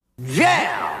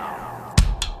Yeah!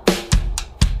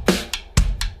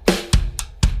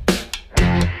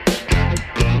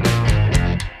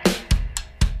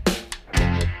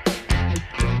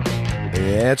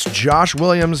 It's Josh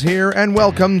Williams here, and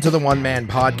welcome to the One Man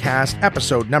Podcast,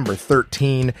 episode number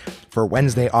 13 for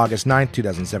Wednesday, August 9th,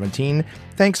 2017.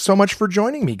 Thanks so much for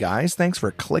joining me, guys. Thanks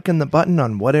for clicking the button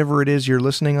on whatever it is you're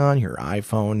listening on, your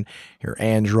iPhone, your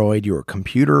Android, your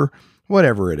computer,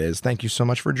 whatever it is. Thank you so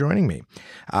much for joining me.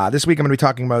 This week I'm going to be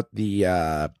talking about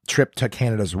the trip to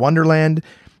Canada's Wonderland,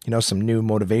 some new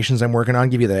motivations I'm working on,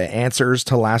 give you the answers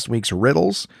to last week's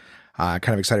riddles. Kind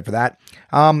of excited for that.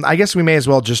 I guess we may as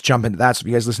well just jump into that. So if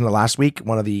you guys listened to last week,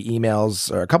 one of the emails,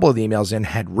 or a couple of the emails in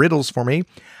had riddles for me.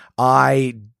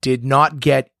 I did not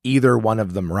get either one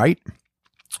of them right.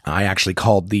 I actually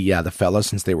called the fellas,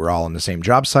 since they were all on the same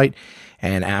job site,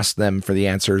 and asked them for the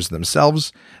answers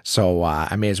themselves. So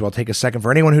I may as well take a second for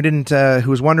anyone who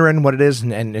was wondering what it is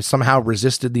and somehow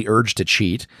resisted the urge to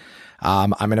cheat.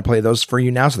 I'm going to play those for you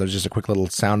now. So there's just a quick little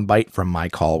sound bite from my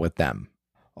call with them.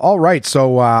 All right,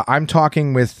 so I'm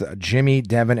talking with Jimmy,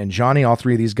 Devin, and Johnny. All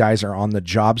three of these guys are on the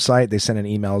job site. They sent in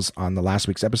emails on the last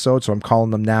week's episode, so I'm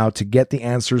calling them now to get the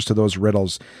answers to those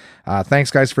riddles.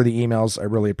 Thanks, guys, for the emails. I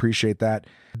really appreciate that.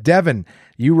 Devin,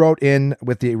 you wrote in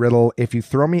with the riddle, if you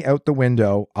throw me out the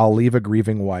window, I'll leave a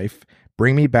grieving wife.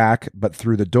 Bring me back, but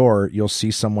through the door, you'll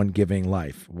see someone giving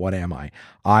life. What am I?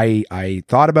 I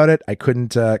thought about it. I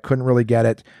couldn't really get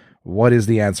it. What is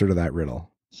the answer to that riddle?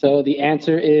 So the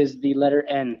answer is the letter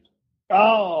N.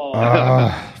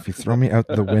 If you throw me out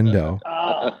the window,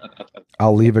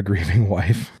 I'll leave a grieving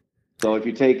wife. So if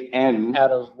you take N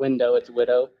out of window, it's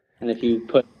widow. And if you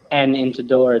put N into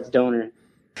door, it's donor.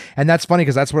 And that's funny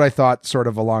because that's what I thought sort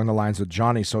of along the lines with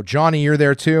Johnny. So Johnny, you're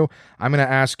there too. I'm going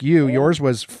to ask you. Yours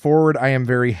was forward, I am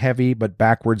very heavy, but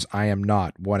backwards, I am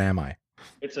not. What am I?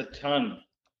 It's a ton.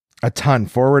 A ton.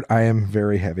 Forward, I am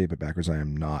very heavy, but backwards, I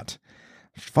am not.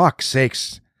 Fuck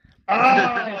sakes.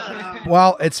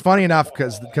 Well, it's funny enough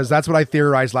because that's what I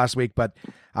theorized last week, but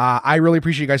I really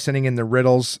appreciate you guys sending in the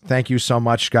riddles. Thank you so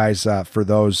much, guys, for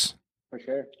those. For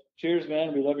sure. Cheers,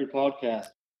 man. We love your podcast.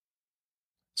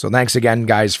 So thanks again,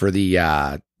 guys, for the,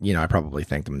 I probably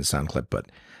thanked them in the sound clip,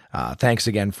 but thanks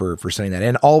again for sending that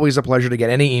in. Always a pleasure to get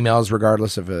any emails,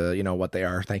 regardless of, what they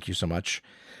are. Thank you so much.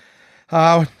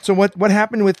 So what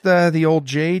happened with the old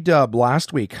J-Dub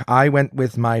last week? I went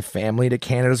with my family to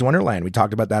Canada's Wonderland. We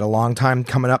talked about that a long time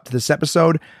coming up to this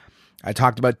episode. I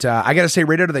talked about, I got to say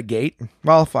right out of the gate,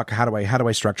 well, fuck, how do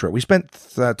I structure it? We spent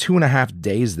 2.5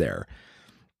 days there.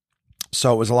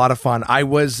 So it was a lot of fun.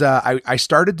 I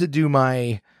started to do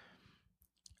my,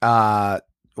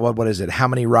 what is it? How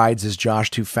many rides is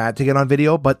Josh too fat to get on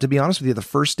video? But to be honest with you, the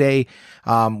first day,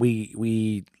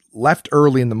 we left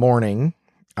early in the morning.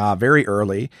 Very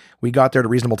early. We got there at a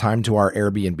reasonable time to our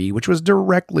Airbnb, which was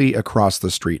directly across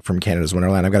the street from Canada's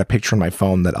Wonderland. I've got a picture on my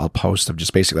phone that I'll post of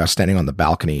just basically us standing on the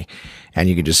balcony, and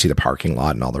you can just see the parking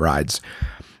lot and all the rides.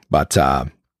 But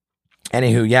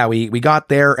anywho, yeah, we got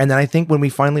there, and then I think when we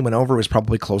finally went over, it was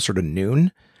probably closer to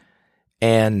noon.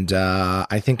 And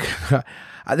I think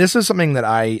this is something that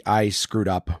I screwed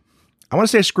up. I want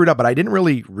to say I screwed up, but I didn't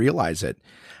really realize it.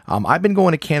 I've been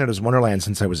going to Canada's Wonderland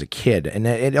since I was a kid, and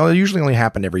it usually only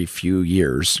happened every few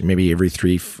years, maybe every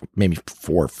 3, maybe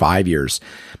 4 or 5 years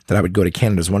that I would go to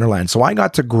Canada's Wonderland. So I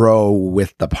got to grow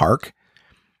with the park,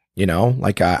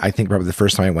 I think probably the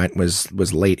first time I went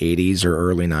was late 80s or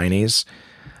early 90s.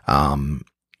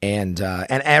 And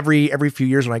every few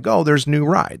years when I go, there's new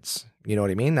rides, you know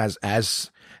what I mean? As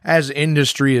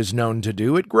industry is known to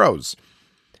do, it grows.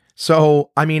 So,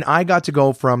 I got to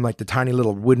go from like the tiny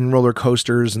little wooden roller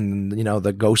coasters and,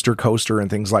 the Ghoster coaster and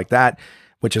things like that,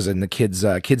 which is in the kids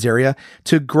area,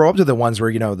 to grow up to the ones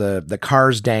where, the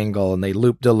cars dangle and they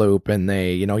loop de loop and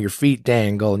they, your feet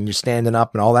dangle and you're standing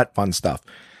up and all that fun stuff.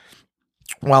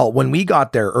 Well, when we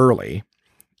got there early,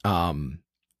 the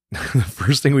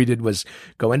first thing we did was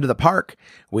go into the park.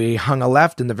 We hung a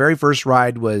left, and the very first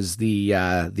ride was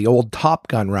the old Top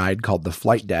Gun ride called the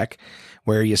Flight Deck,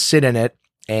 where you sit in it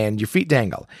and your feet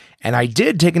dangle. And I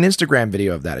did take an Instagram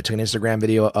video of that. I took an Instagram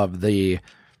video of the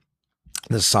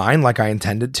sign like I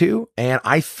intended to, and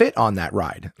I fit on that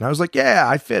ride. And I was like, yeah,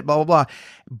 I fit, blah, blah, blah.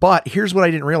 But here's what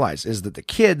I didn't realize is that the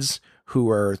kids who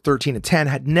were 13 and 10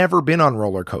 had never been on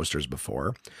roller coasters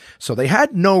before. So they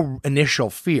had no initial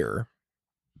fear,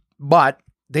 but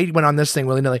they went on this thing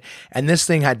willy-nilly, and this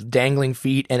thing had dangling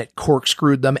feet, and it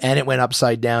corkscrewed them, and it went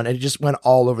upside down, and it just went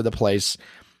all over the place.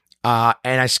 And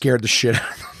I scared the shit out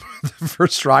of them. the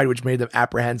first ride, which made them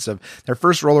apprehensive. Their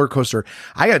first roller coaster.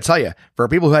 I got to tell you, for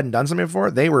people who hadn't done something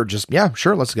before, they were just, yeah,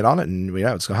 sure, let's get on it. And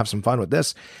yeah, let's go have some fun with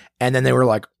this. And then they were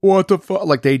like, what the fuck?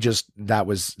 Like that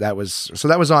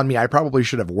was on me. I probably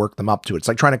should have worked them up to it. It's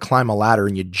like trying to climb a ladder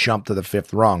and you jump to the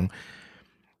fifth rung.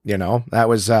 You know, that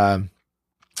was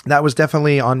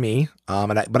definitely on me.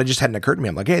 But it just hadn't occurred to me.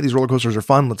 I'm like, hey, these roller coasters are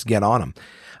fun. Let's get on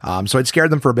them. So I'd scared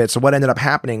them for a bit. So what ended up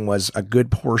happening was a good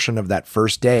portion of that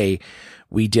first day,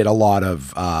 we did a lot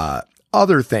of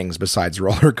other things besides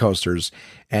roller coasters.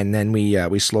 And then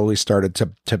we slowly started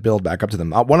to build back up to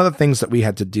them. One of the things that we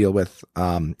had to deal with,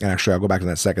 and actually I'll go back to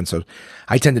that in a second. So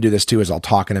I tend to do this too, is I'll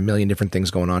talk in a million different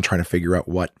things going on, trying to figure out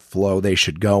what flow they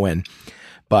should go in.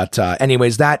 But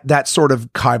anyways, that sort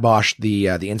of kiboshed the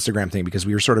Instagram thing, because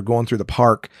we were sort of going through the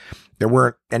park. There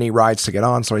weren't any rides to get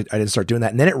on, so I didn't start doing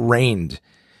that. And then it rained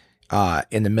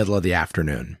in the middle of the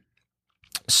afternoon.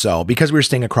 So because we were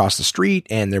staying across the street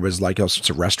and there was like all sorts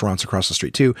of restaurants across the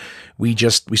street too, we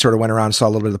sort of went around, saw a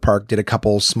little bit of the park, did a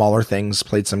couple smaller things,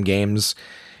 played some games,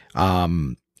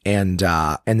 and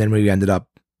then we ended up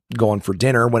going for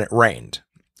dinner when it rained.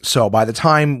 So by the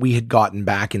time we had gotten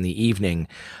back in the evening,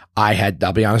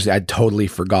 I'll be honest, I'd totally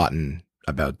forgotten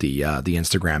about the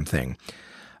Instagram thing.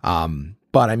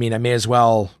 But I mean, I may as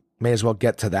well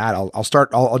get to that.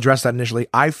 I'll address that initially.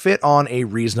 I fit on a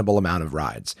reasonable amount of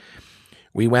rides.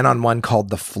 We went on one called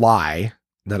The Fly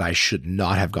that I should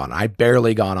not have gone. I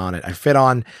barely got on it. I fit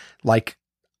on, like,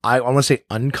 I want to say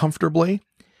uncomfortably.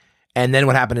 And then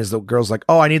what happened is the girl's like,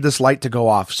 oh, I need this light to go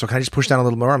off. So can I just push down a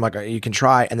little more? I'm like, you can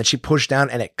try. And then she pushed down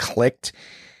and it clicked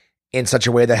in such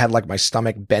a way that had like my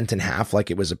stomach bent in half,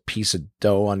 like it was a piece of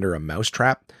dough under a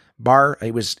mousetrap bar.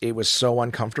 It was so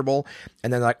uncomfortable.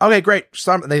 And then like, okay, great.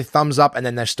 They thumbs up and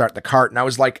then they start the cart. And I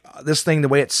was like, this thing, the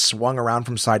way it swung around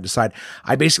from side to side,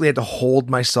 I basically had to hold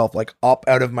myself like up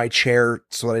out of my chair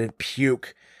so that I didn't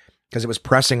puke, because it was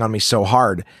pressing on me so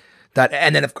hard that,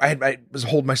 and then if I was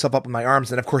holding myself up in my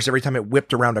arms. And of course, every time it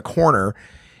whipped around a corner,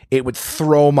 it would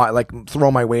throw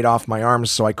my weight off my arms,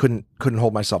 so I couldn't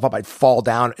hold myself up. I'd fall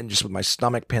down and just with my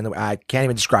stomach pinned. I can't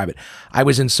even describe it. I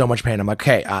was in so much pain. I'm like,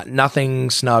 okay, nothing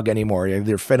snug anymore. You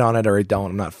either fit on it or I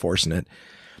don't. I'm not forcing it.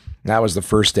 That was the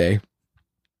first day.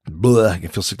 Blah, I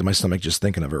feel sick to my stomach just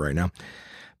thinking of it right now.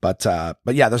 But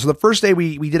yeah, so the first day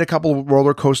we did a couple of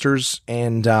roller coasters,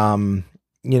 and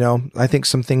I think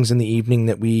some things in the evening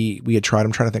that we had tried.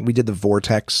 I'm trying to think. We did the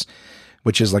Vortex,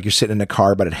 which is like you're sitting in a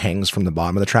car, but it hangs from the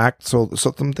bottom of the track. So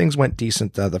some things went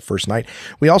decent the first night.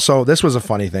 This was a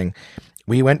funny thing.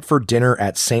 We went for dinner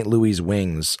at St. Louis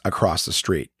Wings across the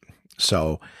street.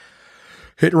 So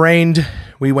it rained.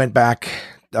 We went back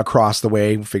across the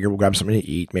way, figured we'll grab something to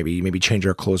eat, maybe change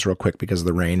our clothes real quick because of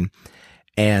the rain.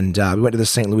 And we went to the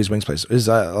St. Louis Wings place. It was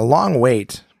a long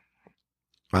wait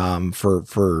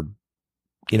for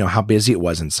how busy it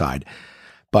was inside.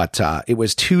 But it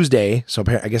was Tuesday, so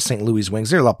I guess St. Louis Wings,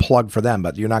 they're a little plug for them,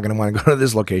 but you're not going to want to go to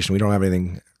this location. We don't have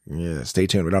anything. Yeah, stay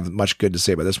tuned. We don't have much good to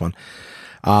say about this one.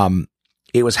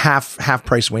 It was half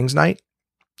price wings night.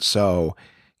 So,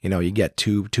 you get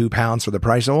two pounds for the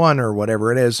price of one or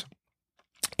whatever it is.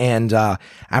 And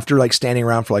after like standing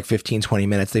around for like 15, 20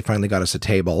 minutes, they finally got us a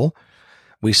table.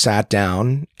 We sat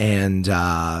down and,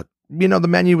 the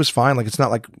menu was fine. Like, it's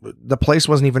not like the place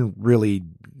wasn't even really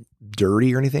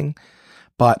dirty or anything.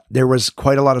 But there was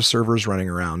quite a lot of servers running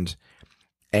around.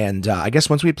 And I guess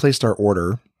once we had placed our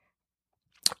order,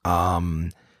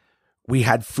 we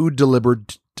had food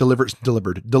delivered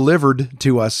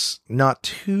to us not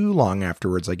too long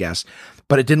afterwards, I guess.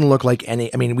 But it didn't look like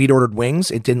we'd ordered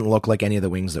wings. It didn't look like any of the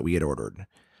wings that we had ordered.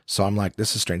 So I'm like,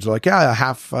 this is strange. They're like, yeah,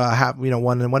 half,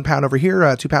 1 pound over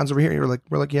here, 2 pounds over here.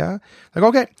 We're like, yeah. Like,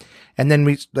 okay. And then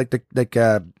we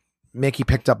Mickey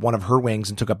picked up one of her wings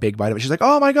and took a big bite of it. She's like,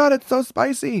 oh my God, it's so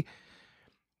spicy.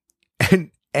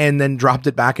 And then dropped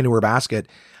it back into her basket.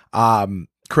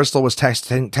 Crystal was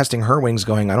testing her wings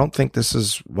going, I don't think this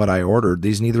is what I ordered.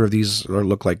 Neither of these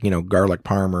look like, garlic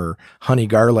parm or honey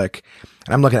garlic.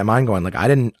 And I'm looking at mine going like,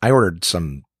 I ordered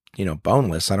some,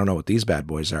 boneless. I don't know what these bad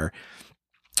boys are.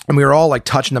 And we were all like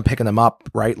touching them, picking them up,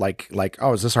 right? Like,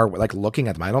 oh, is this our, like looking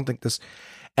at them? I don't think this.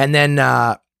 And then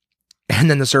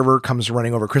the server comes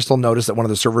running over. Crystal noticed that one of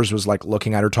the servers was like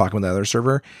looking at her, talking with the other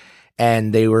server.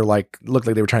 And they were like, looked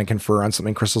like they were trying to confer on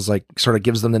something. Crystal's like, sort of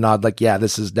gives them the nod, like, yeah,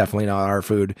 this is definitely not our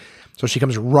food. So she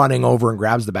comes running over and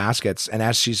grabs the baskets. And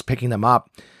as she's picking them up,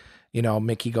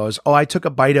 Mickey goes, oh, I took a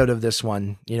bite out of this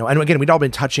one, and again, we'd all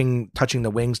been touching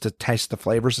the wings to taste the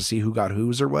flavors to see who got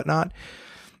whose or whatnot.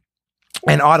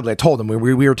 And audibly, I told them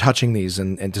we were touching these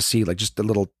and to see like just a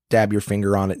little dab your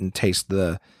finger on it and taste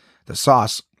the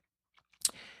sauce.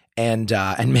 and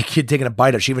Mickey had taken a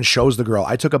bite of. She even shows the girl,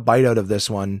 I took a bite out of this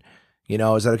one. You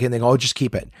know, is that okay? And they go, oh, just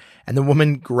keep it. And the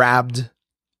woman grabbed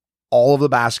all of the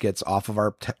baskets off of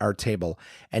our table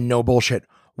and no bullshit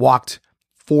walked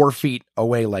 4 feet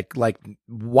away, like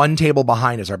one table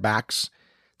behind us, our backs,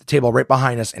 the table right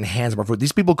behind us, and hands up our food.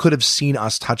 These people could have seen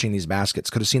us touching these baskets,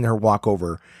 could have seen her walk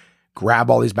over, grab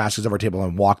all these baskets of our table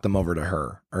and walk them over to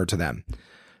her or to them.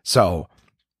 So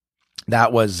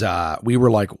that was, we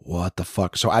were like, what the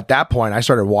fuck? So at that point, I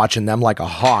started watching them like a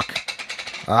hawk.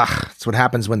 That's what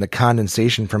happens when the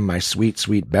condensation from my sweet,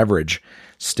 sweet beverage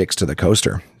sticks to the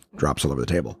coaster, drops all over the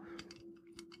table.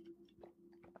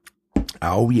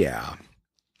 Oh yeah.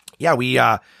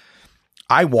 Yeah,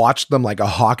 I watched them like a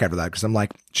hawk after that because I'm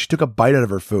like, she took a bite out of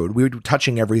her food. We were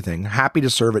touching everything, happy to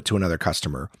serve it to another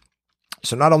customer.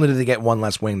 So not only did they get one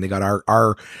less wing, they got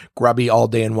our grubby all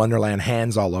day in Wonderland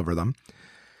hands all over them.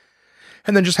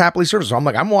 And then just happily served. So I'm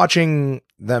like, I'm watching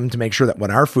them to make sure that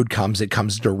when our food comes, it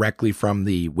comes directly from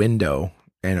the window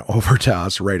and over to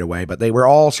us right away. But they were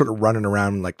all sort of running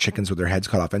around like chickens with their heads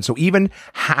cut off. And so even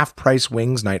half price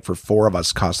wings night for 4 of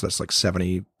us cost us like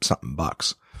 70 something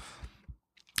bucks.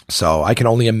 So I can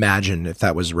only imagine if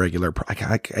that was regular.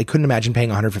 I couldn't imagine paying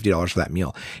 $150 for that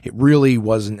meal. It really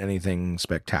wasn't anything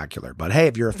spectacular. But hey,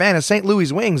 if you're a fan of St.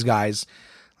 Louis wings, guys,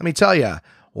 let me tell you,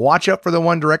 watch out for the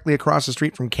one directly across the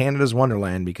street from Canada's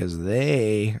Wonderland because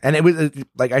it was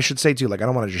like, I should say too, like, I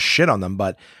don't want to just shit on them,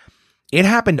 but it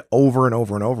happened over and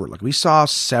over and over. Like we saw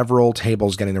several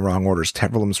tables getting the wrong orders,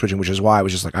 several of them switching, which is why I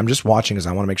was just like, I'm just watching because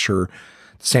I want to make sure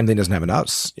the same thing doesn't happen to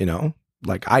us, you know?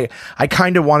 Like I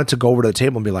kind of wanted to go over to the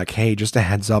table and be like, hey, just a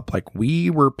heads up, like we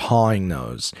were pawing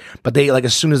those, but they like,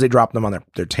 as soon as they dropped them on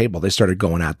their table, they started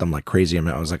going at them like crazy.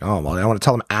 I was like, oh, well, I want to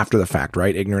tell them after the fact,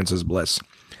 right? Ignorance is bliss.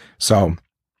 So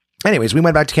anyways, we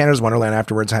went back to Canada's Wonderland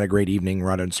afterwards, had a great evening,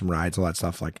 rode some rides, all that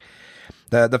stuff. Like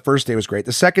the first day was great.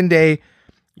 The second day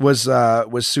was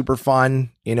super fun.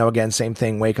 You know, again, same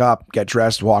thing, wake up, get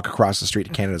dressed, walk across the street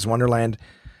to Canada's Wonderland.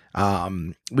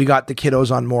 We got the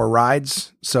kiddos on more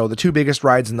rides. So the 2 biggest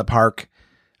rides in the park,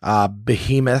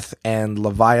 Behemoth and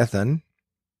Leviathan.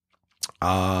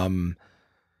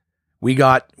 We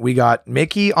got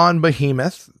Mickey on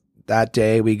Behemoth that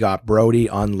day. We got Brody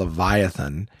on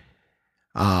Leviathan.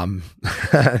 And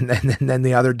then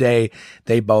the other day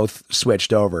they both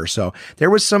switched over. So there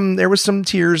was some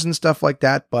tears and stuff like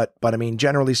that. But I mean,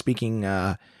 generally speaking,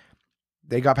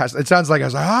 they got past. It sounds like I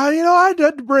was like, I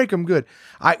had to break them good.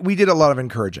 We did a lot of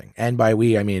encouraging, and by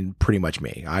we, I mean pretty much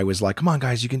me. I was like, come on,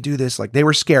 guys, you can do this. Like they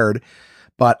were scared,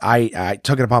 but I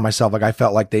took it upon myself. Like I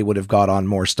felt like they would have got on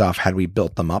more stuff had we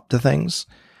built them up to things.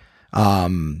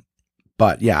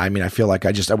 But yeah, I mean, I feel like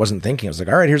I wasn't thinking. I was like,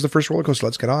 all right, here's the first roller coaster.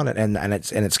 Let's get on it. And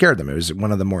it scared them. It was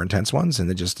one of the more intense ones,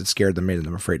 and it scared them, made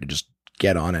them afraid to just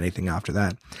get on anything after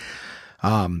that.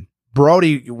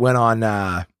 Brody went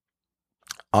on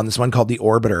this one called the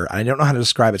Orbiter. I don't know how to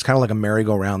describe it. It's kind of like a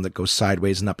merry-go-round that goes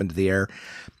sideways and up into the air.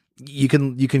 You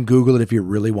can Google it if you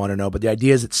really want to know, but the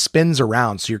idea is it spins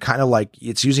around. So you're kind of like,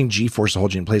 it's using G-force to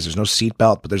hold you in place. There's no seat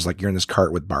belt, but there's like, you're in this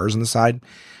cart with bars on the side,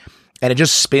 and it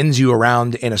just spins you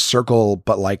around in a circle,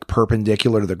 but like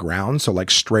perpendicular to the ground. So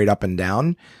like straight up and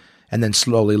down, and then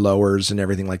slowly lowers and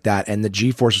everything like that. And the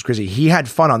G-force was crazy. He had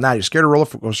fun on that. He was scared of roller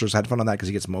coasters, had fun on that because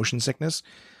he gets motion sickness.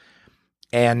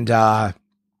 And,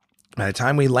 by the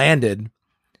time we landed,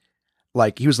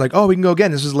 like he was like, oh, we can go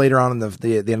again. This was later on in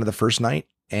the end of the first night.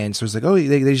 And so it's like, oh,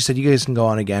 they just said, you guys can go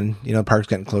on again. You know, the park's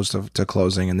getting close to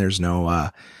closing and there's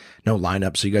no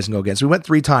lineup. So you guys can go again. So we went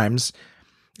 3 times.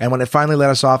 And when it finally let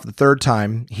us off the 3rd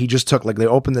time, he just took, like they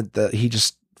opened he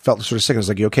just felt sort of sick. I was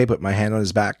like, you okay? Put my hand on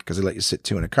his back because they let you sit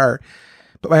 2 in a cart.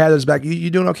 Put my hand on his back. You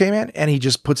doing okay, man? And he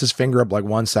just puts his finger up like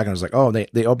 1 second. I was like, oh,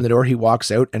 they open the door. He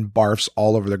walks out and barfs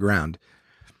all over the ground.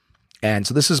 And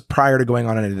so this is prior to going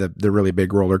on any of the really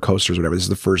big roller coasters, whatever. This is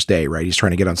the first day, right? He's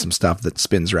trying to get on some stuff that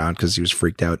spins around because he was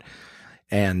freaked out,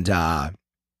 and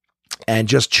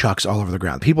just chucks all over the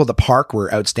ground. People at the park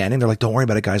were outstanding. They're like, "Don't worry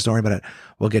about it, guys. Don't worry about it.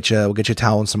 We'll get you a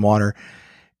towel and some water."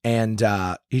 And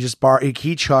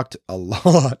he chucked a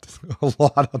lot on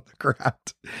the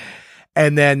ground.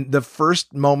 And then the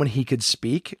first moment he could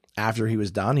speak after he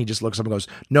was done, he just looks up and goes,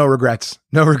 "No regrets,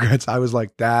 no regrets." I was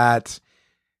like, That's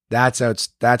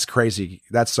crazy.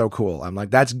 That's so cool. I'm like,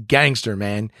 that's gangster,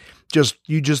 man.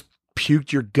 You just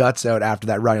puked your guts out after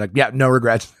that run. You're like, yeah, no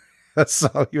regrets.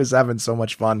 So he was having so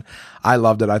much fun. I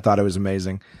loved it. I thought it was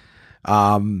amazing.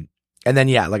 And then,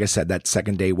 yeah, like I said, that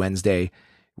second day, Wednesday,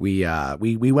 we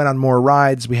went on more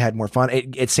rides. We had more fun.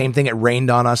 Same thing. It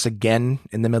rained on us again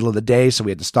in the middle of the day. So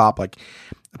we had to stop. Like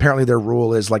Apparently their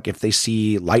rule is like if they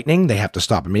see lightning, they have to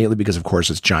stop immediately because of course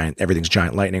it's giant. Everything's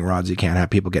giant lightning rods. You can't have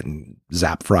people getting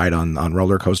zap fried on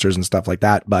roller coasters and stuff like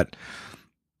that. But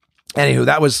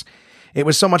anywho, it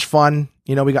was so much fun.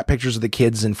 You know, we got pictures of the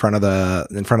kids in front of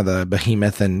the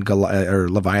behemoth and or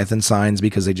Leviathan signs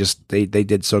because they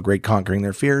did so great conquering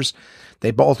their fears.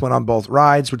 They both went on both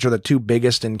rides, which are the two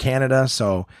biggest in Canada.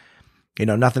 So, you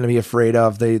know, nothing to be afraid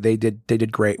of. They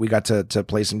did great. We got to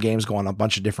play some games, go on a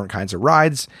bunch of different kinds of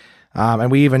rides.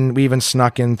 And we even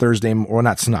snuck in Thursday, or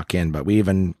not snuck in, but we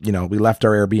even, you know, we left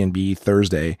our Airbnb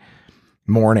Thursday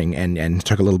morning and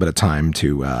took a little bit of time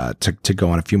to go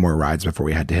on a few more rides before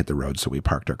we had to hit the road. So we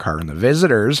parked our car in the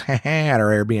visitors at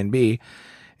our Airbnb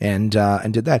and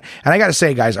did that. And I got to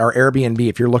say, guys, our Airbnb,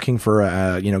 if you're looking for,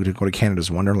 to go to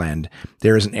Canada's Wonderland,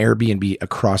 there is an Airbnb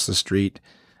across the street.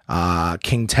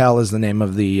 King Tell is the name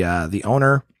of the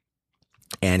owner,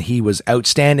 and he was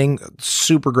outstanding.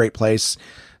 Super great place.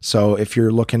 So if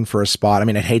you're looking for a spot, I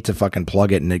mean, I'd hate to fucking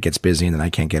plug it and it gets busy and then I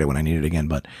can't get it when I need it again.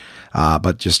 But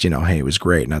just, you know, hey, it was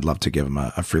great. And I'd love to give him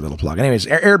a free little plug. Anyways,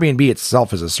 Airbnb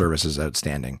itself as a service is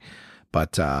outstanding.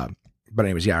 But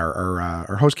anyways, yeah,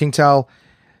 our host King Tell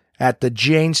at the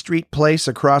Jane Street place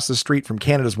across the street from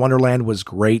Canada's Wonderland was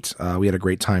great. We had a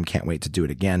great time. Can't wait to do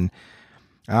it again.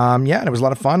 And it was a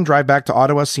lot of fun. Drive back to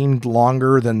Ottawa seemed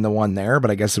longer than the one there, but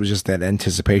I guess it was just that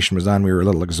anticipation was on. We were a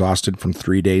little exhausted from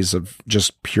 3 days of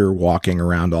just pure walking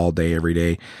around all day, every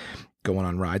day, going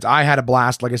on rides. I had a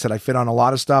blast. Like I said, I fit on a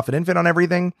lot of stuff. I didn't fit on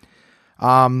everything.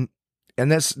 And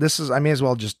this is, I may as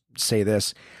well just say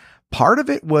this. Part of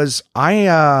it was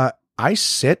I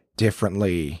sit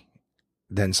differently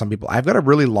than some people. I've got a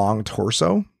really long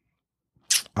torso.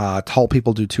 Tall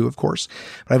people do too, of course,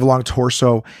 but I have a long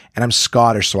torso and I'm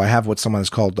Scottish. So I have what someone has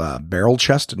called barrel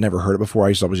chest. I'd never heard it before. I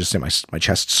used to always just say my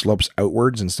chest slopes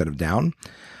outwards instead of down.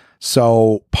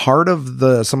 So part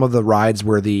of some of the rides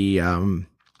where the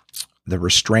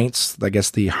restraints, I guess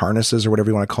the harnesses or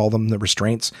whatever you want to call them, the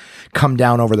restraints come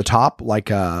down over the top like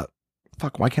why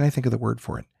can't I think of the word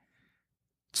for it?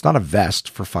 It's not a vest,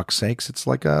 for fuck's sakes. It's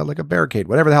like a barricade,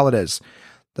 whatever the hell it is.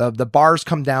 The bars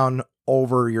come down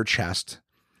over your chest.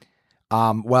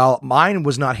 Well, mine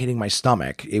was not hitting my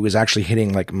stomach. It was actually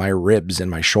hitting like my ribs and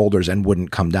my shoulders and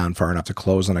wouldn't come down far enough to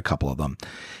close on a couple of them.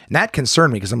 And that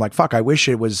concerned me because I'm like, fuck, I wish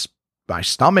it was my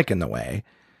stomach in the way,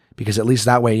 because at least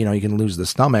that way, you know, you can lose the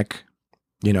stomach.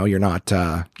 You know, you're not,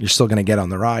 you're still going to get on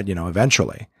the ride, you know,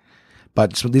 eventually.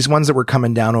 But so these ones that were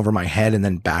coming down over my head and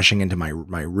then bashing into my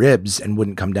ribs and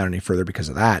wouldn't come down any further because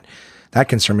of that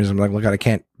concerned me. I'm like, look, I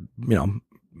can't, you know,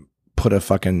 put a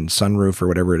fucking sunroof or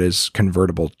whatever it is,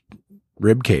 convertible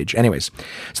rib cage. Anyways,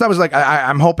 so that was like,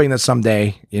 I'm hoping that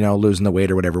someday, you know, losing the weight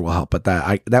or whatever will help. But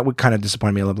that would kind of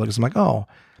disappoint me a little bit because I'm like, oh,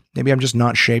 maybe I'm just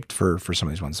not shaped for some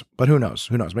of these ones. But who knows?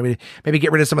 Maybe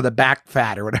get rid of some of the back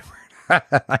fat or whatever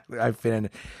I fit in.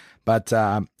 But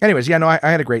anyways, yeah, no, I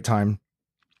had a great time.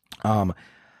 I'm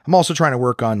also trying to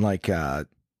work on like,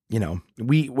 you know,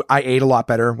 I ate a lot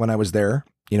better when I was there.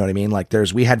 You know what I mean? Like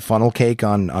we had funnel cake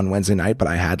on Wednesday night, but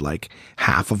I had like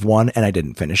half of one and I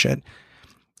didn't finish it,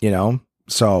 you know?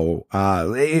 So,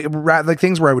 like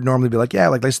things where I would normally be like, yeah,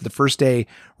 like I said, the first day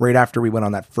right after we went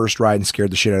on that first ride and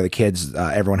scared the shit out of the kids,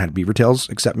 everyone had beaver tails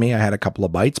except me. I had a couple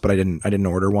of bites, but I didn't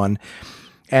order one.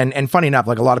 And funny enough,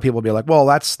 like a lot of people will be like, well,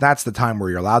 that's the time where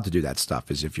you're allowed to do that stuff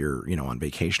is if you're, you know, on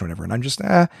vacation or whatever. And I'm just,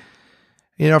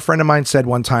 you know, a friend of mine said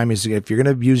one time is if you're going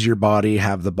to abuse your body,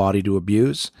 have the body to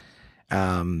abuse.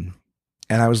 And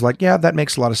I was like, yeah, that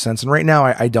makes a lot of sense. And right now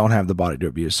I don't have the body to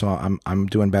abuse. So I'm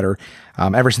doing better.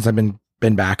 Ever since I've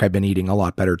been back, I've been eating a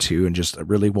lot better too. And just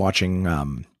really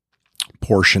watching,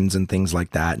 portions and things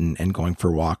like that and going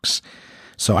for walks.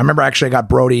 So I remember actually I got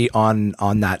Brody on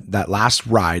that last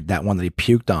ride, that one that he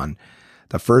puked on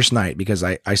the first night, because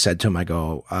I said to him, I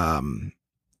go,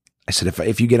 I said,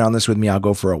 if you get on this with me, I'll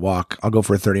go for a walk. I'll go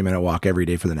for a 30-minute walk every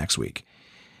day for the next week.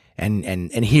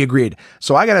 And he agreed.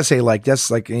 So I got to say, like,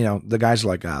 that's like, you know, the guys are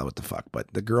like, what the fuck?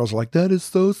 But the girls are like, that is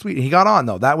so sweet. And he got on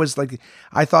though. That was like,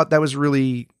 I thought that was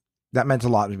really, that meant a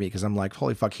lot to me because I'm like,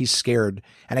 holy fuck, he's scared.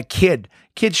 And a kid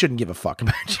shouldn't give a fuck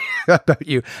about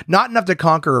you. Not enough to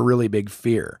conquer a really big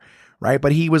fear. Right.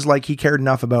 But he was like, he cared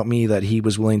enough about me that he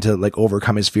was willing to like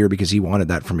overcome his fear because he wanted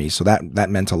that for me. So that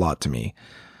meant a lot to me.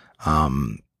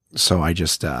 So I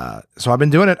just, so I've been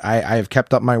doing it. I have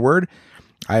kept up my word.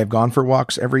 I have gone for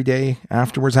walks every day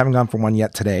afterwards. I haven't gone for one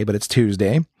yet today, but it's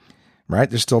Tuesday, right?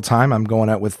 There's still time. I'm going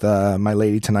out with my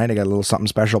lady tonight. I got a little something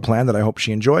special planned that I hope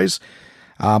she enjoys.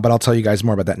 But I'll tell you guys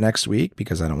more about that next week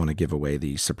because I don't want to give away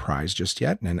the surprise just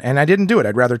yet. And I didn't do it.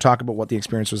 I'd rather talk about what the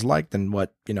experience was like than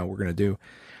what, you know, we're going to do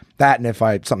that. And if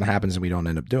something happens and we don't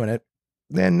end up doing it,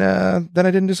 then I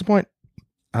didn't disappoint.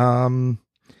 So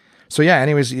yeah,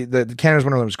 anyways, the Canada's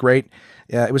Wonderland was great.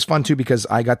 It was fun too because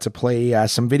I got to play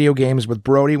some video games with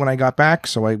Brody when I got back.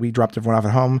 So we dropped everyone off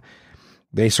at home.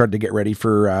 They started to get ready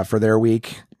for their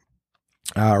week,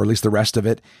 or at least the rest of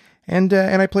it. And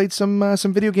I played some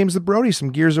video games with Brody,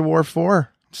 some Gears of War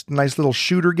 4. It's a nice little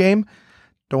shooter game.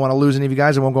 Don't want to lose any of you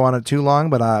guys. I won't go on it too long,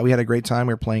 but we had a great time.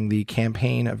 We were playing the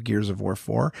campaign of Gears of War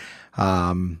 4.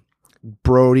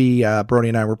 Brody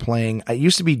and I were playing. It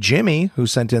used to be Jimmy who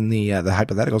sent in the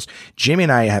hypotheticals. Jimmy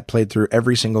and I had played through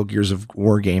every single Gears of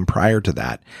War game prior to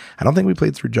that. I don't think we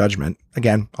played through Judgment.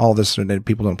 Again, all this,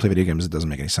 people don't play video games. It doesn't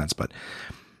make any sense, but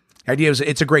the idea is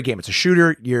it's a great game. It's a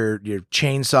shooter. Your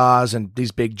chainsaws and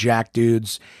these big jack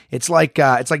dudes. It's like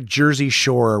Jersey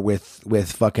Shore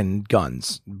with fucking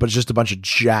guns, but it's just a bunch of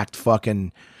jacked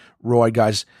fucking roid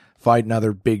guys fighting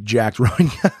other big jacked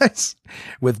roid guys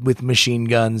with machine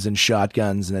guns and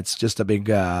shotguns, and it's just a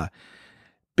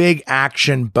big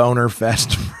action boner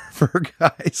fest for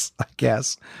guys, I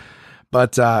guess.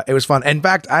 But it was fun. In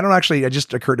fact, it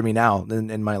just occurred to me now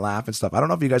in my laugh and stuff. I don't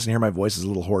know if you guys can hear my voice is a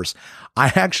little hoarse.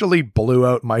 I actually blew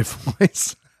out my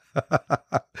voice.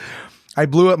 I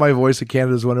blew out my voice at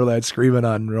Canada's Wonderland screaming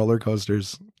on roller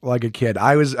coasters like a kid.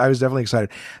 I was definitely excited.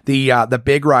 The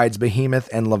big rides, Behemoth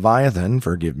and Leviathan,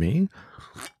 forgive me.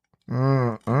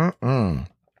 Wet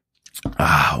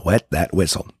that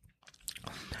whistle.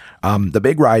 The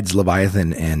big rides,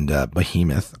 Leviathan and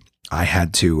Behemoth, I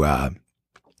had to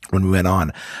when we went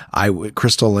on,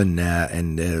 Crystal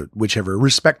and whichever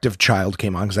respective child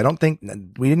came on, because I don't think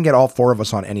we didn't get all four of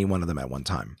us on any one of them at one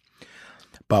time.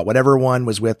 But whatever one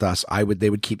was with us, they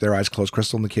would keep their eyes closed.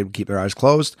 Crystal and the kid would keep their eyes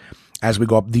closed as we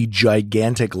go up the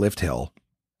gigantic lift hill.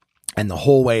 And the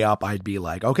whole way up, I'd be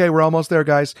like, okay, we're almost there,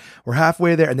 guys. We're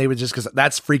halfway there. And they would just, because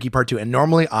that's freaky part 2. And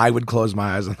normally I would close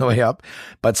my eyes on the way up.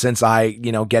 But since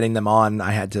getting them on,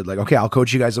 I had to okay, I'll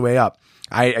coach you guys the way up.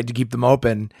 I had to keep them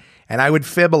open. And I would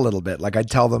fib a little bit. Like I'd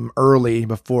tell them early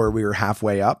before we were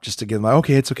halfway up, just to give them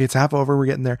okay, it's half over. We're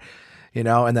getting there.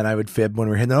 And then I would fib when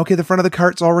we were hitting, okay, the front of the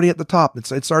cart's already at the top. It's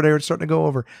starting to go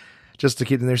over, just to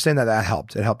keep them there. Saying that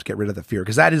helped. It helped get rid of the fear,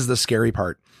 because that is the scary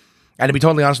part. And to be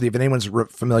totally honest with you, if anyone's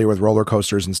familiar with roller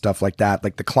coasters and stuff like that,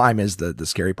 like the climb is the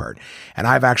scary part. And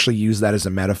I've actually used that as a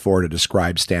metaphor to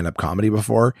describe stand-up comedy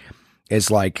before. It's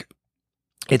like,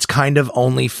 it's kind of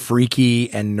only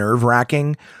freaky and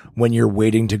nerve-wracking when you're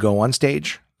waiting to go on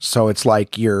stage. So it's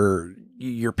like you're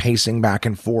pacing back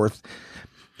and forth,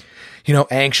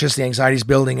 anxious, the anxiety's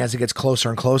building as it gets closer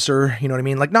and closer. You know what I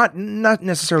mean? Like not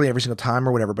necessarily every single time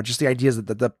or whatever, but just the idea is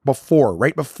that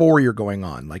right before you're going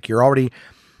on, like you're already,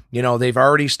 they've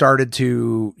already started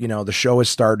to, the show has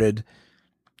started,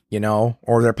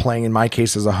 or they're playing, in my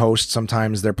case as a host,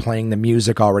 sometimes they're playing the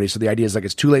music already. So the idea is like,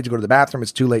 it's too late to go to the bathroom.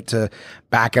 It's too late to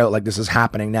back out. Like this is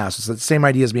happening now. So it's the same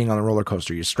idea as being on the roller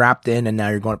coaster. You're strapped in and now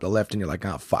you're going up the lift and you're like,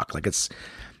 oh fuck. Like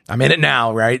I'm in it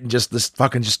now, right? Just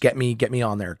get me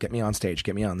on there. Get me on stage.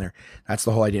 Get me on there. That's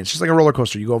the whole idea. It's just like a roller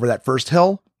coaster. You go over that first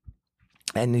hill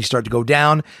and you start to go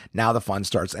down. Now the fun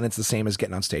starts, and it's the same as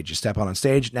getting on stage. You step on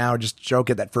stage. Now just joke,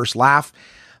 get that first laugh.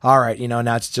 All right.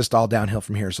 Now it's just all downhill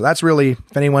from here. So that's really,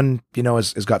 if anyone,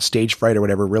 has got stage fright or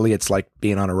whatever, really it's like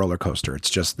being on a roller coaster.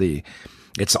 It's just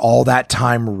it's all that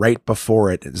time right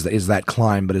before it is that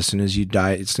climb. But as soon as you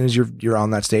die, as soon as you're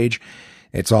on that stage,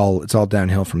 it's all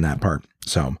downhill from that part.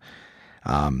 So,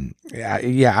 I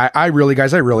really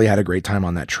had a great time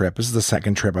on that trip. This is the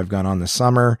second trip I've gone on this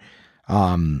summer.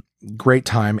 Great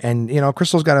time. And,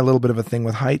 Crystal's got a little bit of a thing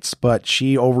with heights, but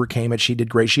she overcame it. She did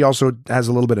great. She also has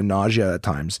a little bit of nausea at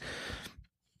times.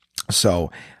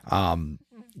 So,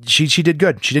 she did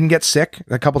good. She didn't get sick.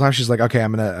 A couple times she's like, okay,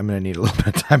 I'm going to need a little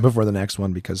bit of time before the next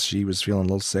one, because she was feeling a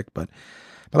little sick, but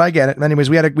I get it.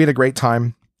 Anyways, we had a great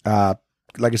time.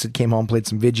 Like I said, came home, played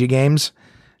some video games,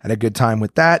 had a good time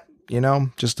with that.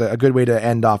 Just a good way to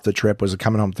end off the trip was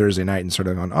coming home Thursday night and sort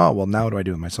of going, oh, well, now what do I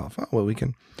do with myself? Oh, well, we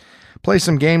can play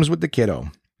some games with the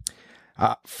kiddo.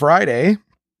 Friday,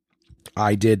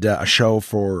 I did a show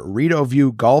for Rideau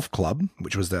View Golf Club,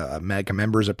 which was the Mega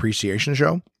Members Appreciation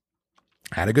Show.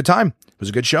 I had a good time. It was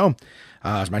a good show. It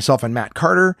was myself and Matt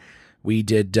Carter. We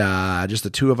did just the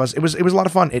two of us. It was a lot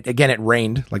of fun. It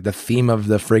rained. Like the theme of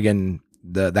the friggin'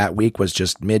 that week was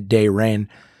just midday rain.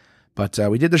 But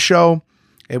we did the show.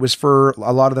 It was for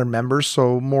a lot of their members,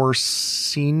 so more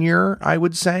senior, I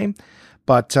would say.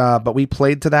 But we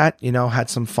played to that, had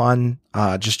some fun,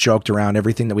 just joked around.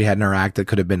 Everything that we had in our act that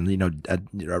could have been,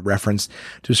 a reference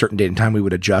to a certain date and time, we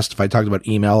would adjust. If I talked about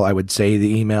email, I would say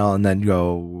the email and then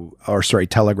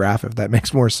telegraph, if that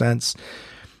makes more sense.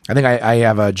 I think I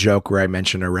have a joke where I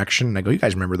mention erection and I go, you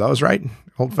guys remember those, right?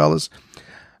 Old fellas.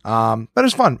 But it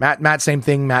was fun. Matt, same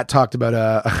thing. Matt talked about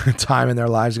a time in their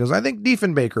lives. He goes, I think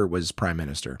Diefenbaker was prime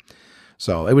minister.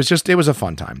 So it was a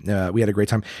fun time. We had a great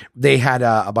time. They had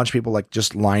a bunch of people like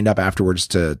just lined up afterwards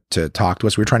to talk to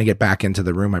us. We were trying to get back into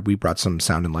the room. We brought some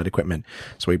sound and light equipment.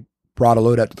 So we brought a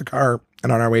load out to the car,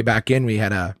 and on our way back in, we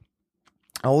had a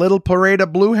little parade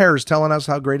of blue hairs telling us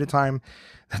how great a time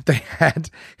that they had.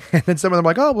 And then some of them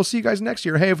like, oh, we'll see you guys next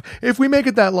year. Hey, if we make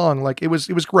it that long, like it was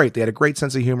great. They had a great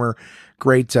sense of humor,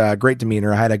 great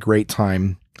demeanor. I had a great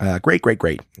time. Great.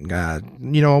 A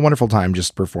wonderful time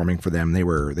just performing for them. They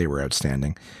were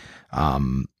outstanding.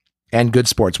 And good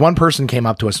sports. One person came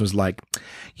up to us and was like,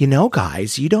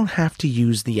 guys, you don't have to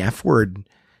use the F word,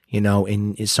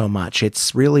 in so much.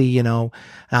 It's really, we know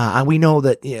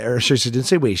that, or she didn't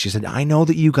say we, she said, I know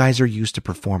that you guys are used to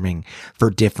performing for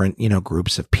different,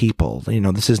 groups of people.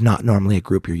 This is not normally a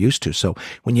group you're used to. So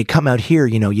when you come out here,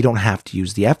 you don't have to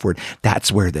use the F word. That's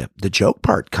where the joke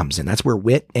part comes in. That's where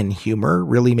wit and humor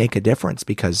really make a difference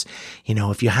because,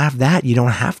 if you have that, you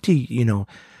don't have to,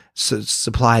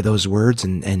 supply those words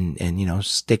and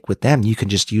stick with them. You can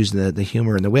just use the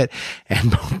humor and the wit.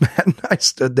 And both Matt and I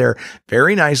stood there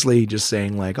very nicely just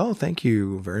saying like, oh, thank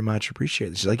you very much.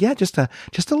 Appreciate it. She's like, yeah, just a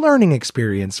learning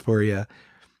experience for you.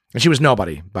 And she was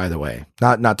nobody, by the way,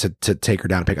 not to take her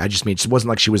down a pick. I just mean, it wasn't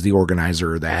like she was the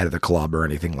organizer or the head of the club or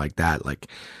anything like that. Like,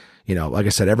 like I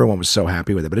said, everyone was so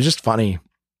happy with it, but it's just funny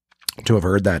to have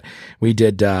heard that we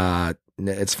did.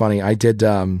 It's funny. I did,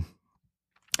 I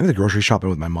did the grocery shopping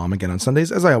with my mom again on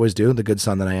Sundays, as I always do, the good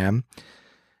son that I am.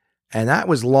 And that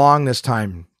was long this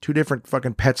time. 2 different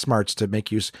fucking PetSmarts to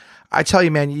make use. I tell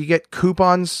you, man, you get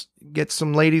coupons, get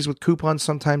some ladies with coupons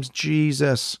sometimes.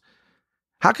 Jesus.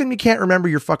 How come you can't remember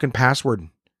your fucking password?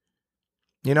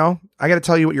 I got to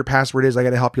tell you what your password is. I got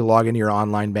to help you log into your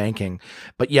online banking.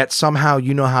 But yet somehow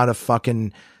you know how to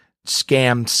fucking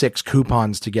scam 6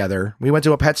 coupons together. We went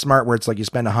to a PetSmart where it's like you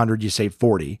spend 100, you save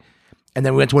 40. And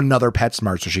then we went to another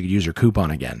PetSmart so she could use her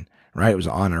coupon again, right? It was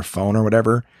on her phone or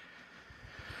whatever.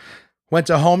 Went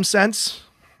to HomeSense,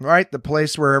 right? The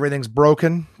place where everything's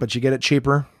broken, but you get it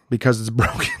cheaper because it's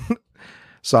broken.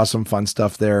 Saw some fun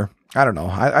stuff there. I don't know.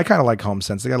 I kind of like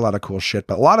HomeSense. They got a lot of cool shit,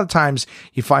 but a lot of times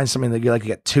you find something that you like to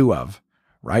get 2 of,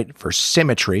 right? For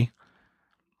symmetry,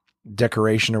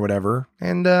 decoration or whatever.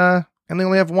 And they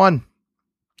only have 1.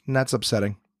 And that's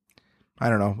upsetting. I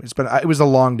don't know. It was a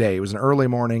long day. It was an early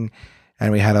morning.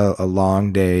 And we had a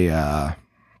long day,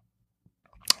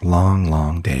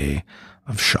 long day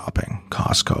of shopping,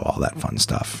 Costco, all that fun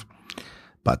stuff.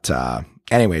 But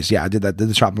anyways, yeah, I did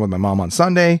the shopping with my mom on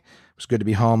Sunday. It was good to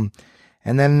be home.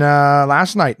 And then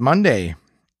last night, Monday,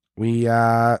 we did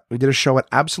a show at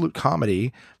Absolute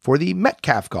Comedy for the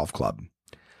Metcalf Golf Club.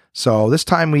 So this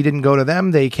time we didn't go to them.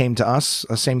 They came to us.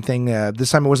 Same thing. This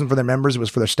time it wasn't for their members. It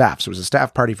was for their staff. So it was a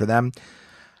staff party for them.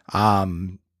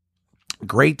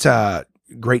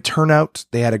 Great turnout.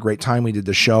 They had a great time. We did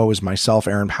the show. It was myself,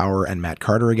 Aaron Power, and Matt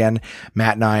Carter again.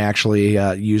 Matt and I actually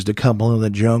used a couple of the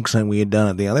jokes that we had done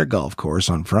at the other golf course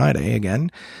on Friday.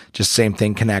 Again, just same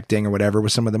thing, connecting or whatever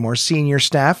with some of the more senior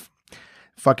staff.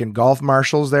 Fucking golf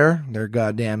marshals there. They're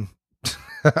goddamn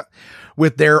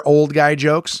with their old guy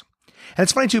jokes. And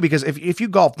it's funny too, because if you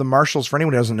golf, the marshals, for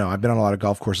anyone who doesn't know, I've been on a lot of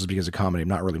golf courses because of comedy. I'm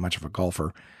not really much of a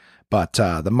golfer. But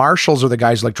the marshals are the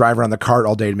guys who like drive around the cart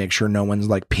all day to make sure no one's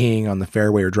like peeing on the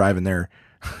fairway or driving their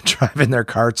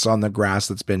carts on the grass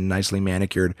that's been nicely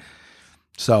manicured.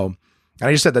 So, and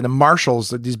I just said that the marshals,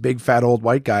 these big fat old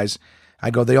white guys,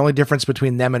 I go, the only difference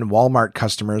between them and Walmart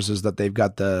customers is that they've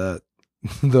got the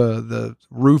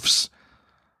roofs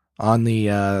on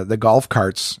the golf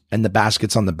carts and the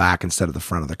baskets on the back instead of the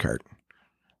front of the cart.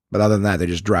 But other than that, they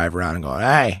just drive around and go,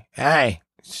 hey,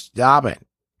 stop it.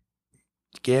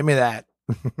 Give me that.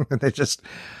 They just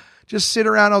sit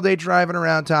around all day driving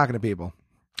around talking to people.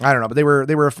 I don't know, but they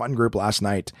were a fun group last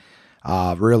night.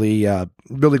 Really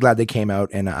glad they came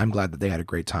out, and I'm glad that they had a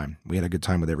great time. We had a good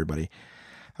time with everybody.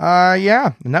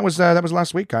 Yeah, and that was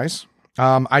last week, guys.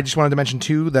 I just wanted to mention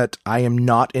too that I am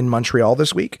not in Montreal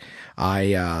this week.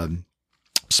 I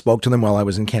spoke to them while I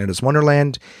was in Canada's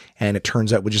Wonderland, and it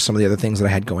turns out with just some of the other things that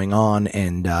I had going on,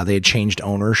 and they had changed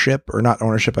ownership, or not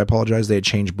ownership, I apologize. They had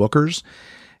changed bookers,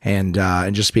 and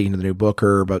just speaking to the new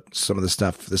booker about some of the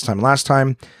stuff this time and last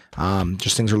time,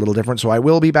 just things are a little different. So I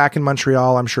will be back in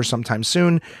Montreal, I'm sure sometime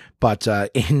soon, but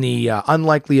in the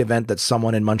unlikely event that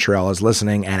someone in Montreal is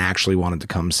listening and actually wanted to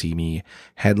come see me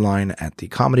headline at the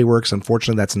Comedy Works,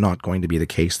 unfortunately, that's not going to be the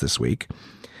case this week.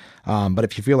 But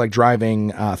if you feel like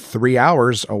driving 3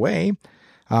 hours away,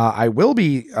 I will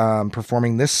be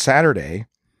performing this Saturday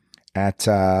at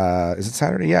is it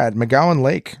Saturday? Yeah, at McGowan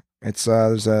Lake. It's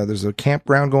there's a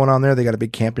campground going on there. They got a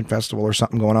big camping festival or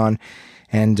something going on,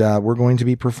 and we're going to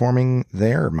be performing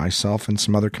there, myself and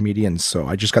some other comedians. So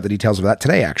I just got the details of that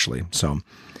today, actually. So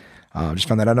just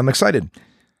found that out. I'm excited.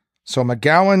 So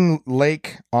McGowan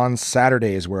Lake on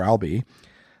Saturday is where I'll be.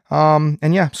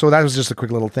 And yeah, so that was just a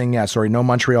quick little thing. Yeah, sorry, no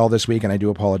Montreal this week, and I do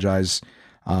apologize.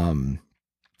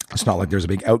 It's not like there's a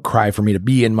big outcry for me to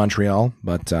be in Montreal,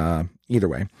 but either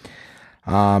way.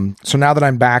 So now that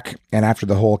I'm back, and after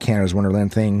the whole Canada's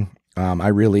Wonderland thing, I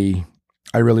really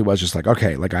was just like,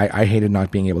 okay, like I hated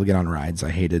not being able to get on rides. I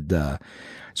hated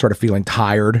sort of feeling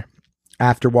tired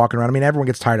after walking around. I mean, everyone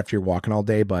gets tired after you're walking all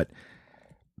day, but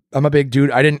I'm a big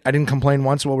dude. I didn't complain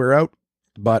once while we were out,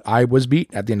 but I was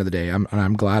beat at the end of the day.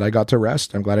 I'm glad I got to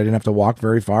rest. I'm glad I didn't have to walk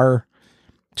very far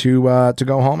to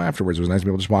go home afterwards. It was nice to be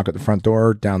able to just walk out the front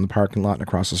door, down the parking lot, and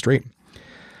across the street.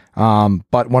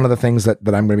 But one of the things that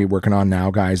I'm going to be working on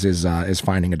now, guys, is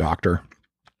finding a doctor.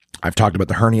 I've talked about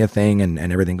the hernia thing and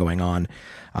everything going on.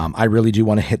 I really do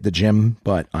want to hit the gym,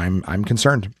 but I'm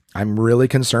concerned. I'm really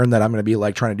concerned that I'm going to be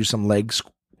like trying to do some leg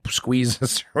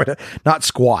squeezes, not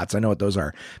squats. I know what those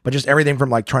are, but just everything from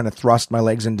like trying to thrust my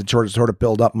legs into sort of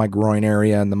build up my groin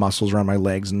area and the muscles around my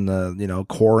legs and the,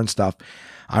 core and stuff.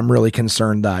 I'm really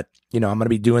concerned that, I'm going to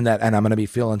be doing that and I'm going to be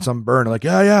feeling some burn. Like,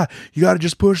 yeah, you got to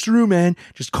just push through, man.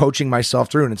 Just coaching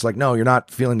myself through. And it's like, no, you're not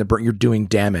feeling the burn. You're doing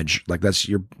damage. Like that's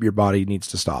your body needs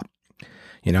to stop,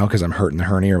 because I'm hurting the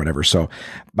hernia or whatever. So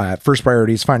my first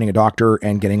priority is finding a doctor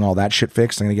and getting all that shit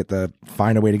fixed. I'm going to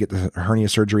find a way to get the hernia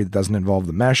surgery that doesn't involve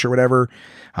the mesh or whatever.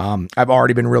 I've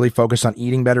already been really focused on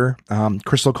eating better.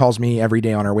 Crystal calls me every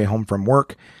day on our way home from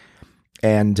work.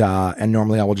 And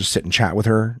normally I will just sit and chat with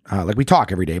her. Like we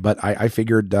talk every day, but I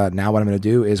figured, now what I'm going to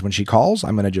do is when she calls,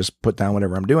 I'm going to just put down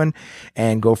whatever I'm doing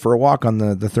and go for a walk on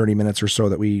the 30 minutes or so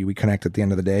that we connect at the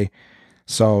end of the day.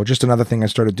 So just another thing I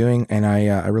started doing, and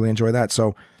I really enjoy that.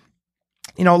 So,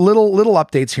 little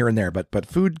updates here and there, but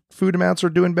food amounts are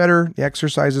doing better. The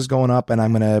exercise is going up, and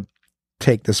I'm going to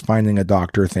take this finding a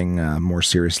doctor thing more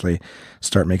seriously,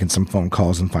 start making some phone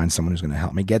calls and find someone who's going to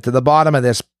help me get to the bottom of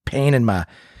this pain in my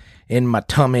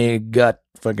tummy, gut,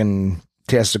 fucking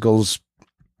testicles,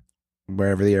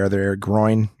 wherever they are there,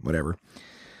 groin, whatever.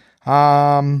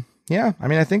 Yeah, I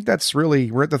mean, I think that's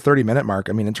really, we're at the 30-minute mark.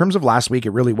 I mean, in terms of last week,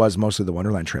 it really was mostly the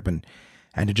Wonderland trip, and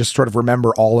to just sort of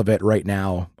remember all of it right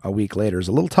now, a week later, is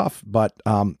a little tough, but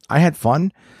I had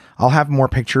fun. I'll have more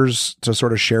pictures to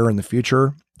sort of share in the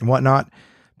future and whatnot,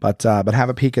 but have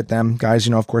a peek at them. Guys,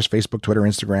 of course, Facebook, Twitter,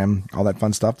 Instagram, all that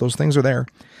fun stuff. Those things are there.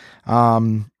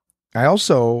 I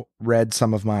also read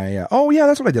some of my,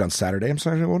 that's what I did on Saturday. I'm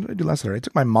sorry, what did I do last Saturday? I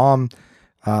took my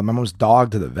mom's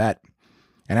dog to the vet.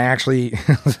 And I actually,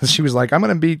 she was like, I'm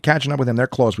going to be catching up with him. They're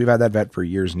close. We've had that vet for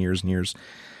years and years and years.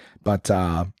 But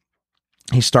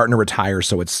he's starting to retire,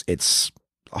 so it's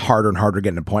harder and harder to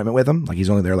get an appointment with him. Like he's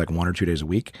only there like 1 or 2 days a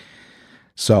week.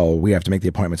 So we have to make the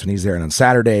appointments when he's there. And on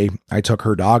Saturday, I took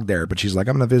her dog there, but she's like,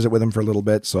 I'm going to visit with him for a little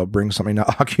bit. So bring something to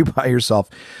occupy yourself.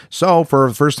 So for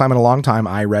the first time in a long time,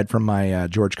 I read from my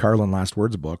George Carlin Last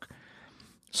Words book.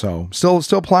 So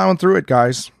still plowing through it,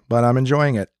 guys, but I'm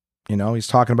enjoying it. He's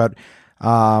talking about,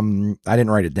 I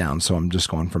didn't write it down, so I'm just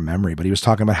going from memory, but he was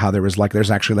talking about how there's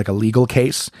actually like a legal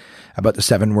case about the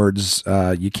 7 words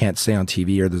you can't say on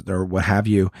TV or what have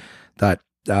you, that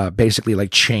basically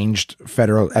like changed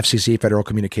FCC, Federal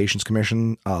Communications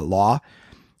Commission law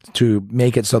to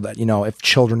make it so that, if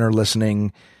children are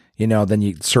listening,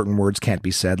 then certain words can't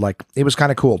be said. Like it was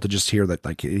kind of cool to just hear that,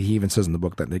 like he even says in the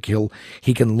book that like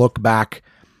he can look back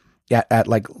at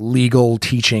like legal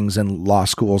teachings and law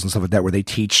schools and stuff like that, where they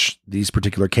teach these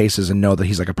particular cases and know that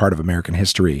he's like a part of American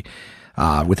history,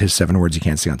 with his 7 words you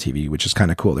can't say on TV, which is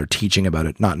kind of cool. They're teaching about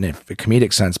it, not in a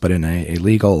comedic sense, but in a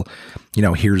legal,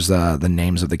 here's the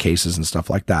names of the cases and stuff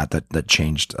like that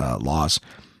changed laws.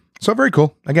 So very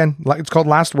cool. Again, it's called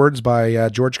Last Words by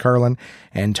George Carlin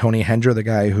and Tony Hendra, the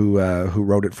guy who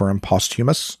wrote it for him,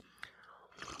 posthumous,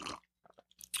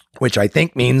 which I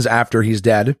think means after he's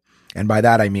dead. And by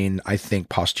that, I mean, I think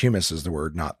posthumous is the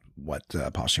word, not what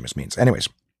posthumous means. Anyways,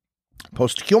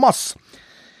 posthumous.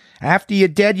 After you're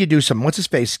dead, you do some, what's his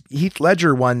face? Heath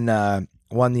Ledger won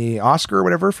the Oscar or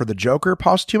whatever for the Joker,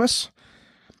 posthumous.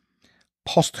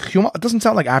 Posthumous. It doesn't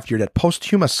sound like after you're dead.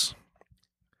 Posthumous.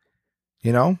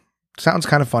 Sounds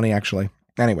kind of funny, actually.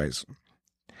 Anyways.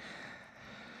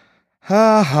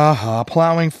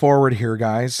 Plowing forward here,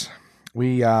 guys.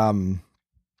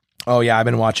 I've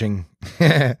been watching,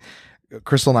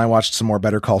 Crystal and I watched some more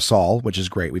Better Call Saul, which is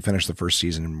great. We finished the first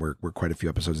season and we're quite a few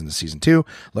episodes into season 2.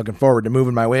 Looking forward to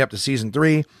moving my way up to season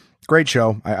 3. Great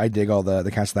show. I dig all the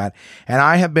cast of that. And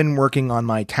I have been working on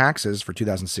my taxes for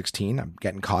 2016. I'm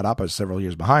getting caught up. I was several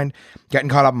years behind. Getting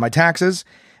caught up on my taxes.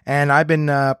 And I've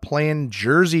been playing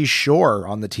Jersey Shore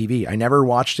on the TV. I never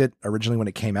watched it originally when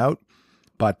it came out.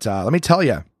 But let me tell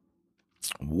you,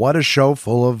 what a show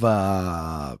full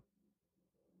of...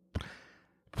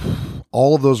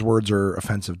 all of those words are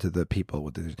offensive to the people.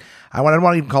 I don't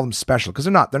want to even call them special because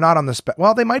they're not. They're not on the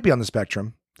well, they might be on the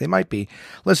spectrum. They might be.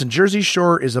 Listen, Jersey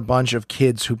Shore is a bunch of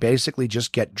kids who basically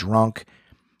just get drunk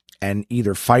and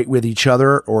either fight with each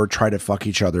other or try to fuck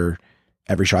each other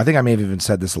every show. I think I may have even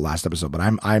said this the last episode, but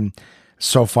I'm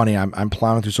so funny. I'm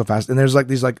plowing through so fast. And there's like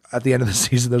these, like at the end of the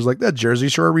season, there's like that Jersey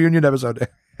Shore reunion episode.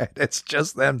 It's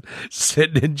just them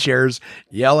sitting in chairs,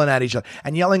 yelling at each other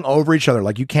and yelling over each other.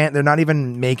 Like they're not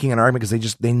even making an argument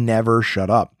because they never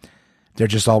shut up. They're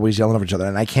just always yelling over each other.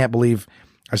 And I can't believe,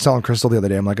 I was telling Crystal the other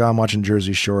day, I'm like, oh, I'm watching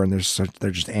Jersey Shore and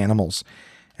they're just animals.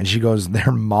 And she goes,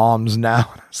 they're moms now.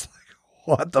 And I was like,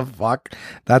 what the fuck?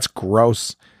 That's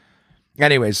gross.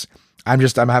 Anyways, I'm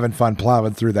having fun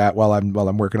plowing through that while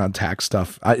I'm working on tax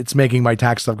stuff. It's making my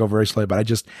tax stuff go very slowly, but I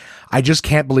just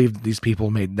can't believe these people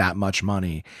made that much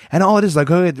money. And all it is like,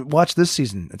 oh, watch this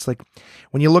season. It's like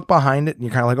when you look behind it and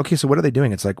you're kind of like, okay, so what are they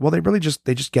doing? It's like, well, they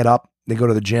just get up, they go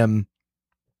to the gym,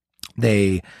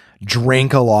 they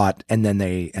drink a lot, and then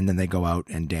they go out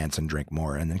and dance and drink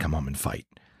more and then come home and fight.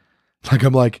 Like,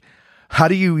 I'm like, how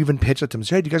do you even pitch it to them?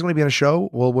 Say, hey, do you guys want to be on a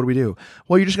show? Well, what do we do?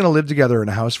 Well, you're just going to live together in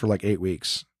a house for like 8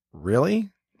 weeks. Really?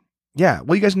 Yeah.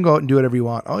 Well, you guys can go out and do whatever you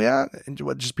want. Oh yeah. And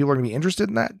what, just people are going to be interested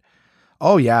in that?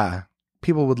 Oh yeah.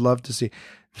 People would love to see,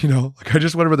 like I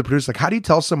just went over the producer, like, how do you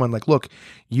tell someone like, look,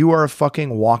 you are a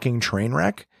fucking walking train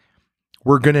wreck.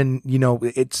 We're going to,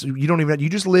 you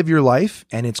just live your life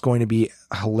and it's going to be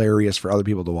hilarious for other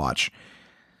people to watch.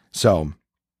 So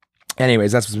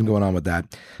anyways, that's what's been going on with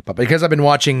that. But because I've been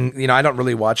watching, I don't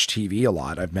really watch TV a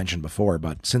lot. I've mentioned before,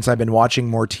 but since I've been watching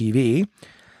more TV,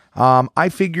 I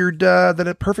figured that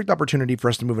a perfect opportunity for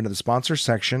us to move into the sponsor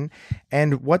section.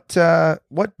 And what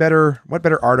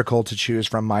better article to choose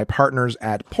from my partners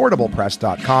at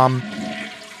portablepress.com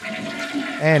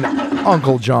and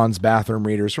Uncle John's Bathroom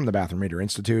Readers from the Bathroom Reader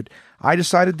Institute. I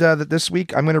decided that this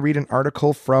week I'm going to read an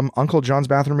article from Uncle John's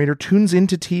Bathroom Reader Tunes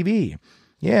into TV.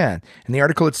 Yeah, and the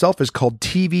article itself is called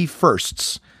TV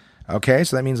Firsts. Okay,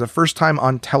 so that means the first time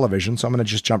on television. So I'm going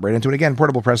to just jump right into it. Again,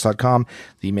 portablepress.com,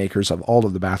 the makers of all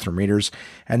of the bathroom readers.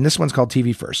 And this one's called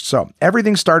TV First. So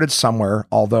everything started somewhere,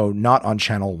 although not on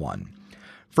Channel 1.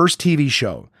 First TV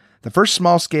show. The first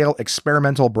small-scale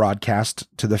experimental broadcast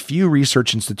to the few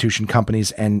research institution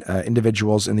companies and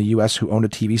individuals in the U.S. who owned a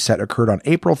TV set occurred on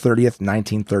April 30th,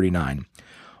 1939.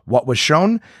 What was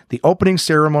shown? The opening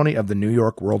ceremony of the New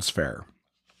York World's Fair.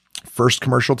 First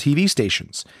commercial TV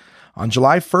stations. On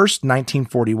July 1st,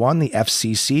 1941, the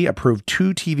FCC approved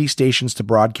 2 TV stations to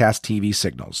broadcast TV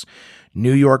signals.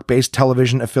 New York-based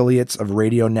television affiliates of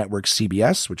radio network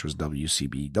CBS, which was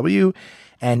WCBW,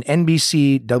 and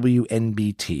NBC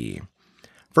WNBT.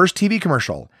 First TV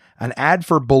commercial. An ad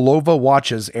for Bulova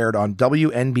watches aired on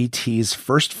WNBT's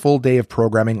first full day of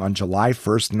programming on July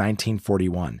 1st,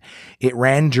 1941. It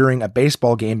ran during a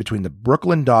baseball game between the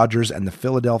Brooklyn Dodgers and the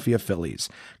Philadelphia Phillies.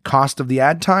 Cost of the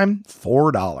ad time,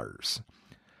 $4.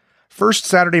 First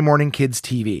Saturday morning kids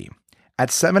TV.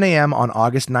 At 7 a.m. on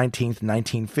August 19th,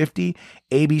 1950,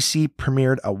 ABC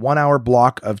premiered a 1-hour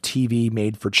block of TV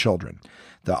made for children.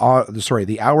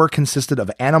 The hour consisted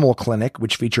of Animal Clinic,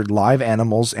 which featured live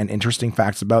animals and interesting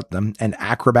facts about them, and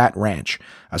Acrobat Ranch,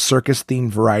 a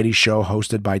circus-themed variety show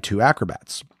hosted by 2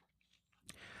 acrobats.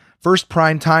 First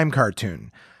prime time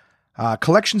cartoon.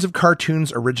 Collections of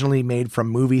cartoons originally made from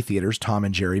movie theaters, Tom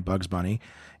and Jerry, Bugs Bunny,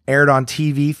 aired on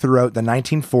TV throughout the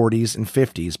 1940s and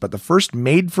 50s, but the first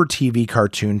made-for-TV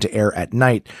cartoon to air at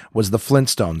night was The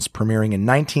Flintstones, premiering in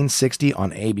 1960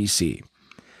 on ABC.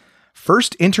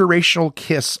 First interracial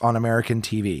kiss on American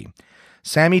TV.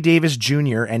 Sammy Davis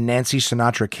Jr. and Nancy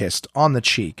Sinatra kissed on the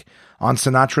cheek on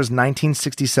Sinatra's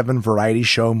 1967 variety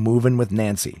show Movin' with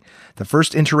Nancy. The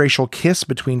first interracial kiss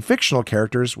between fictional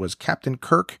characters was Captain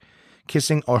Kirk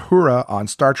kissing Uhura on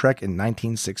Star Trek in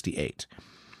 1968.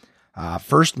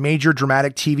 First major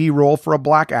dramatic TV role for a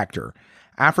black actor.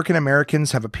 African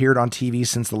Americans have appeared on TV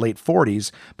since the late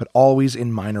 40s, but always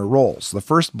in minor roles. The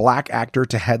first black actor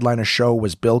to headline a show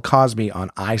was Bill Cosby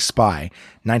on I Spy,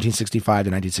 1965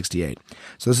 to 1968.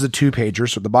 So this is a 2-pager.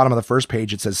 So at the bottom of the first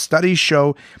page, it says, studies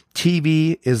show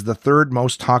TV is the third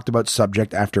most talked about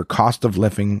subject after cost of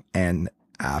living and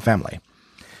family.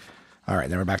 All right,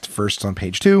 then we're back to first on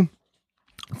page 2.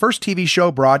 First TV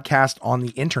show broadcast on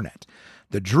the internet.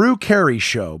 The Drew Carey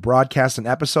Show broadcast an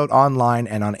episode online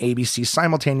and on ABC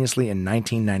simultaneously in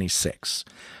 1996.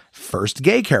 First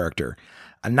gay character.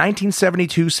 A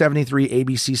 1972-73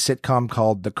 ABC sitcom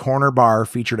called The Corner Bar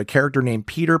featured a character named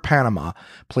Peter Panama,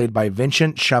 played by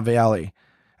Vincent Schiavelli.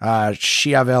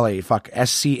 Schiavelli,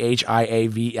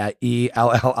 Schiavelli.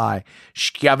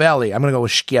 Schiavelli. I'm going to go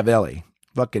with Schiavelli.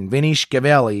 Fucking Vinny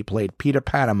Schiavelli played Peter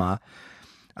Panama.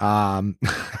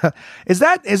 Is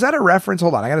that a reference?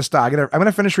 Hold on, I gotta stop. I'm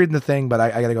gonna finish reading the thing, but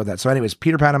I gotta go with that. So anyways,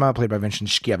 Peter Panama, played by Vincent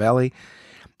Schiavelli.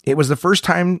 It was the first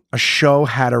time a show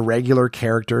had a regular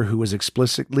character who was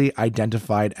explicitly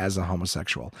identified as a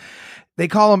homosexual. They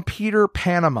call him Peter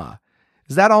Panama.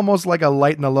 Is that almost like a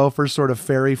light and a loafer sort of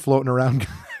fairy floating around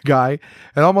guy?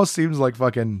 It almost seems like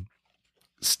fucking,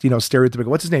 stereotypical.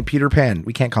 What's his name? Peter Pan.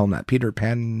 We can't call him that. Peter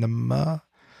Panama.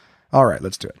 All right,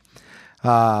 let's do it.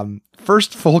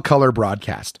 First full color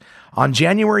broadcast. On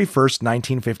January 1st,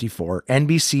 1954,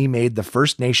 NBC made the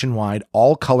first nationwide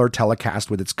all color telecast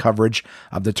with its coverage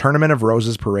of the Tournament of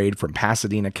Roses parade from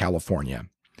Pasadena, California.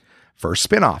 First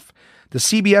spinoff. The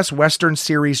CBS Western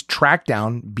series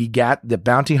Trackdown begat the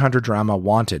bounty hunter drama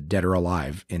Wanted, Dead or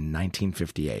Alive in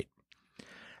 1958.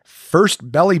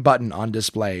 First belly button on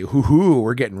display. Hoo-hoo,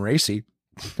 we're getting racy.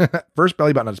 First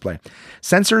belly button on display.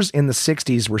 Censors in the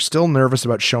 60s were still nervous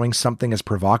about showing something as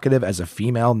provocative as a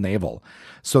female navel,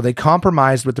 so they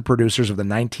compromised with the producers of the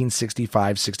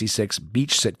 1965-66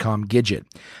 beach sitcom Gidget.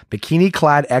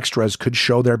 Bikini-clad extras could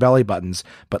show their belly buttons,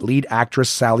 but lead actress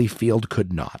Sally Field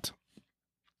could not.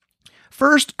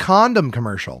 First condom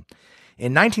commercial.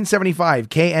 In 1975,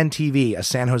 KNTV, a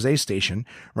San Jose station,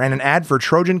 ran an ad for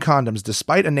Trojan condoms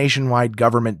despite a nationwide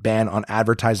government ban on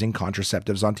advertising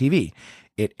contraceptives on TV.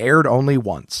 It aired only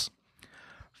once.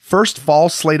 First fall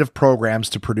slate of programs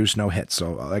to produce no hits,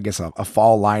 so I guess a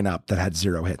fall lineup that had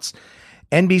 0 hits.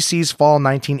 NBC's fall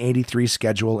 1983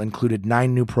 schedule included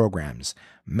 9 new programs: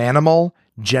 Manimal,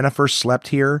 Jennifer Slept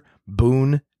Here,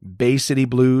 Boone, Bay City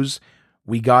Blues,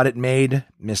 We Got It Made,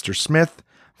 Mr. Smith,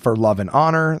 For Love and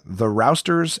Honor, The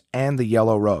Rousters, and The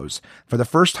Yellow Rose. For the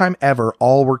first time ever,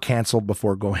 all were canceled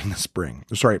before going to spring.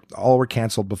 All were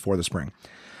canceled before the spring.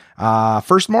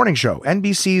 First morning show.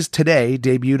 NBC's Today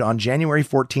debuted on January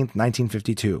 14th,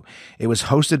 1952. It was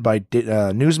hosted by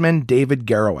newsman David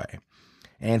Garroway.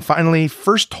 And finally,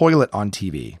 first toilet on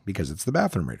TV, because it's the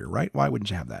Bathroom Reader, right? Why wouldn't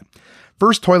you have that?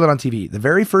 First toilet on TV. The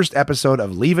very first episode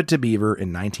of Leave It to Beaver in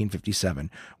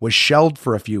 1957 was shelved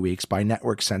for a few weeks by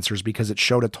network censors because it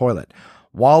showed a toilet.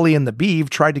 Wally and the Beav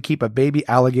tried to keep a baby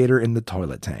alligator in the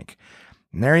toilet tank.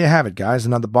 And there you have it, guys.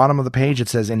 And on the bottom of the page, it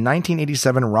says, in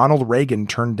 1987, Ronald Reagan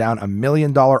turned down $1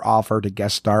 million offer to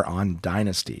guest star on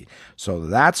Dynasty. So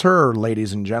that's her,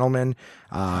 ladies and gentlemen.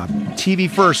 TV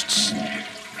firsts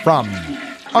from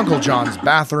Uncle John's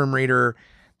Bathroom Reader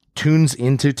tunes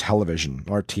into television,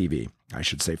 or TV, I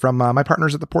should say, from my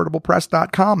partners at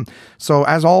theportablepress.com. So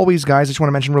as always, guys, I just want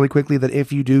to mention really quickly that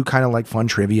if you do kind of like fun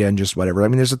trivia and just whatever, I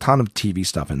mean, there's a ton of TV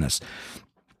stuff in this,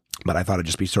 but I thought it'd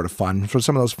just be sort of fun for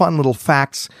some of those fun little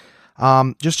facts.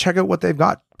 Just check out what they've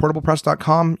got.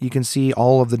 Portablepress.com. You can see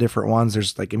all of the different ones.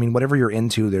 There's whatever you're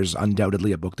into, there's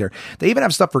undoubtedly a book there. They even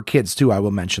have stuff for kids too, I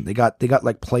will mention. They got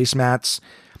like placemats.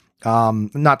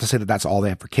 Not to say that that's all they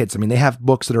have for kids. I mean, they have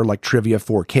books that are like trivia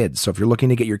for kids. So if you're looking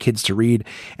to get your kids to read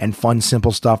and fun,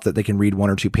 simple stuff that they can read 1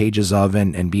 or 2 pages of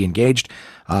and be engaged,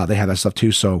 they have that stuff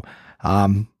too. So,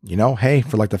 hey,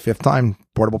 for like the 5th time,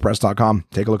 portablepress.com,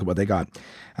 take a look at what they got.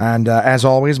 And as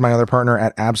always, my other partner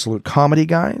at Absolute Comedy,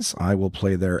 guys, I will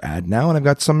play their ad now, and I've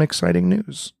got some exciting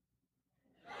news.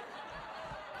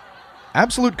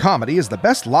 Absolute Comedy is the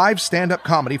best live stand-up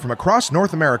comedy from across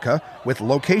North America, with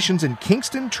locations in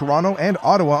Kingston, Toronto, and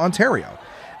Ottawa, Ontario.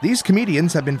 These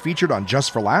comedians have been featured on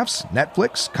Just for Laughs,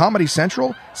 Netflix, Comedy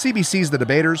Central, CBC's The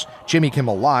Debaters, Jimmy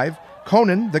Kimmel Live,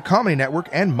 Conan, The Comedy Network,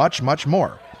 and much, much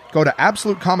more. Go to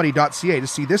absolutecomedy.ca to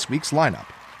see this week's lineup.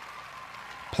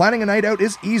 Planning a night out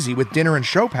is easy with dinner and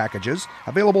show packages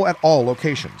available at all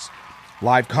locations.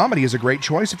 Live comedy is a great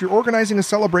choice if you're organizing a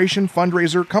celebration,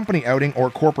 fundraiser, company outing, or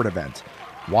corporate event.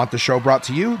 Want the show brought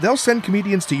to you? They'll send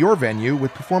comedians to your venue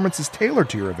with performances tailored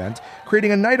to your event,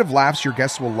 creating a night of laughs your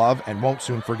guests will love and won't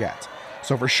soon forget.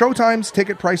 So for showtimes,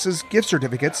 ticket prices, gift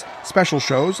certificates, special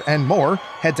shows, and more,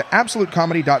 head to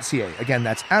absolutecomedy.ca. Again,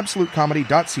 that's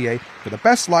absolutecomedy.ca for the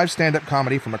best live stand-up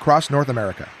comedy from across North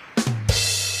America.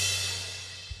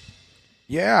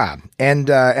 Yeah, and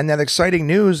that exciting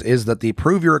news is that the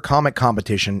Prove You're a Comic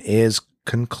competition is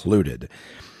concluded.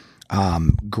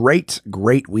 Great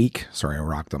week. Sorry, I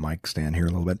rocked the mic stand here a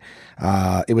little bit.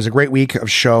 It was a great week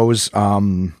of shows.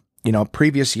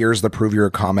 Previous years, the Prove You're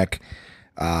a Comic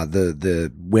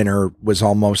the winner was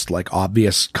almost like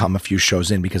obvious come a few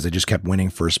shows in because they just kept winning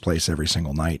first place every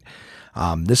single night.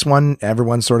 This one,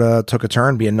 everyone sort of took a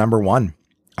turn being number one,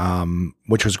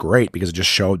 which was great because it just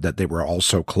showed that they were all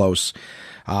so close.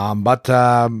 But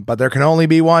there can only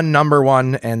be one number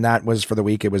one, and that was for the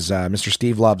week. It was Mr.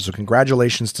 Steve Love. So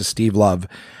congratulations to Steve Love,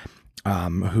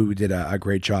 who did a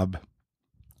great job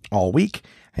all week,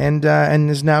 and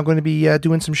is now going to be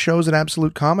doing some shows at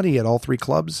Absolute Comedy at all three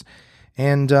clubs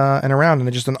and around.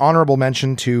 And just an honorable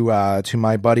mention to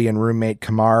my buddy and roommate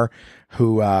Kamar,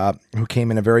 who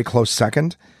came in a very close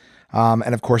second.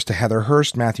 And of course to Heather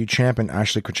Hurst, Matthew Champ, and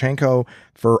Ashley Kochenko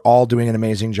for all doing an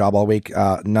amazing job all week.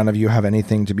 None of you have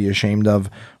anything to be ashamed of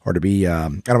or to be, I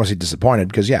don't want to say disappointed,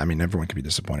 because yeah, I mean, everyone can be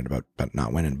disappointed about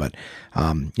not winning, but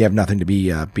you have nothing to be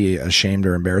ashamed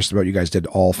or embarrassed about. You guys did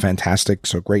all fantastic.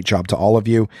 So great job to all of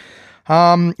you.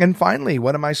 And finally,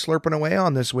 what am I slurping away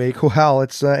on this week? Well,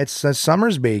 it's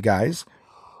Somersby, guys.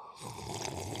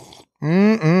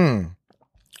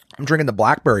 I'm drinking the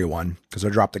blackberry one because I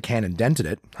dropped a can and dented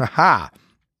it. Ha.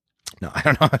 No, I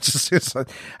don't know. I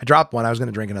dropped one. I was going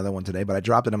to drink another one today, but I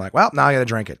dropped it. I'm like, well, now I got to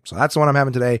drink it. So that's the one I'm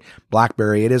having today.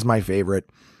 Blackberry. It is my favorite.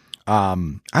 I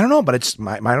don't know, but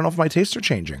I don't know if my tastes are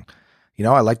changing. You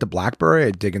know, I like the blackberry.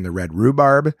 I dig in the red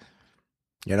rhubarb.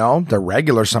 You know, the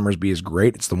regular Somersby is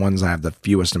great. It's the ones I have the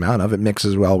fewest amount of. It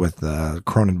mixes well with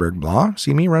Kronenberg Blanc.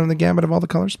 See me running the gambit of all the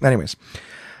colors? Anyways,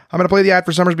 I'm going to play the ad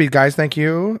for Somersby. Guys, thank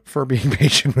you for being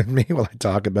patient with me while I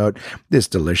talk about this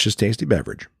delicious, tasty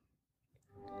beverage.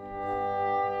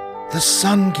 The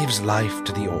sun gives life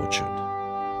to the orchard.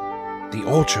 The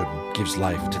orchard gives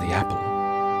life to the apple.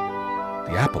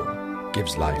 The apple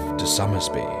gives life to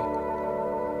Somersby.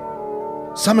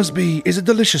 Somersby is a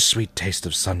delicious sweet taste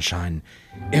of sunshine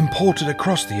imported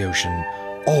across the ocean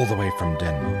all the way from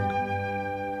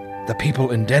Denmark. The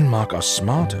people in Denmark are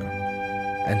smarter,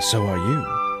 and so are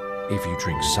you. If you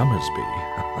drink Somersby.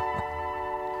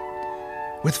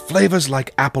 With flavors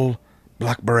like apple,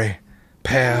 blackberry,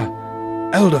 pear,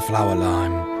 elderflower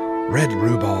lime, red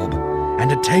rhubarb,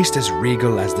 and a taste as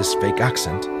regal as this fake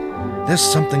accent, there's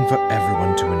something for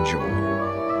everyone to enjoy.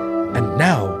 And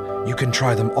now you can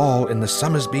try them all in the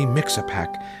Somersby Mixer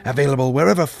Pack, available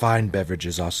wherever fine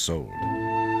beverages are sold.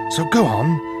 So go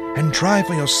on and try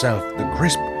for yourself the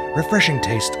crisp, refreshing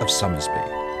taste of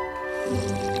Somersby.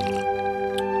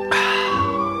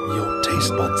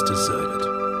 Taste buds deserve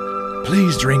it.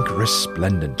 Please drink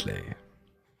resplendently.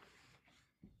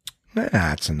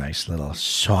 That's a nice little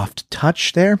soft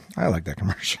touch there. I like that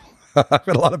commercial. I've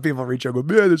had a lot of people reach out and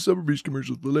go, man, the Somersby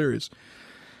commercial is hilarious.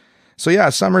 So yeah,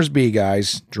 Somersby,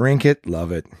 guys. Drink it,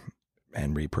 love it,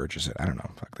 and repurchase it. I don't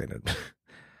know. Fuck, they did.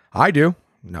 I do.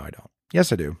 No, I don't.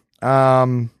 Yes, I do.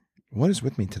 What is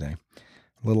with me today?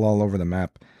 A little all over the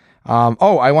map.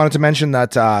 I wanted to mention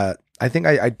that I think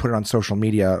I put it on social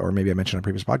media, or maybe I mentioned on a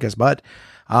previous podcast, but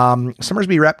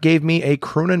Somersby Rep gave me a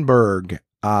Kronenberg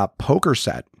poker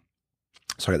set.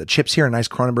 So I got the chips here, a nice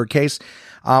Kronenberg case.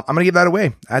 I'm gonna give that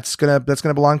away. That's gonna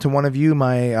belong to one of you,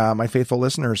 my faithful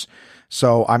listeners.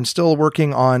 So I'm still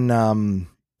working on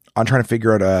trying to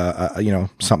figure out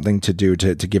something to do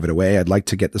to give it away. I'd like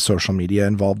to get the social media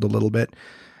involved a little bit.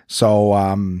 So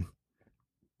I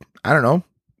don't know.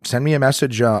 Send me a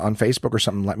message on Facebook or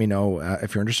something. Let me know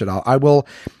if you're interested. I will,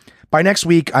 by next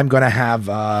week, I'm going to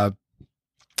have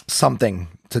something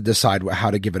to decide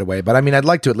how to give it away. But I mean, I'd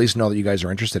like to at least know that you guys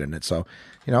are interested in it. So,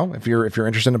 you know, if you're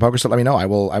interested in a poker set, let me know. I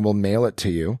will mail it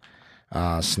to you,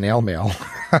 snail mail,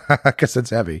 because it's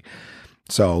heavy.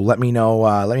 So let me know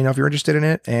if you're interested in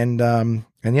it. And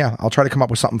yeah, I'll try to come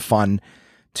up with something fun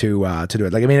to do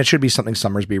it. Like, I mean, it should be something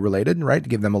Somersby related, right? To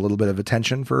give them a little bit of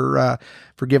attention for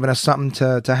giving us something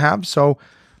to have. So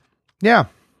yeah,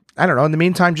 I don't know. In the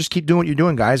meantime, just keep doing what you're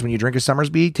doing, guys. When you drink a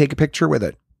Somersby, take a picture with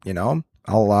it. You know,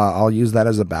 I'll use that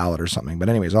as a ballot or something. But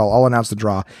anyways, I'll announce the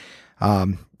draw,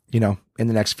 in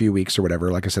the next few weeks or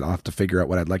whatever. Like I said, I'll have to figure out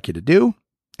what I'd like you to do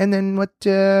and then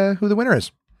who the winner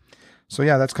is. So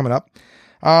yeah, that's coming up.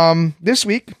 This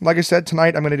week, like I said,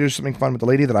 tonight, I'm going to do something fun with the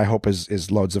lady that I hope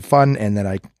is loads of fun and that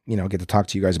I, get to talk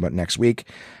to you guys about next week.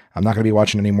 I'm not going to be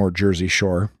watching any more Jersey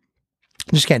Shore.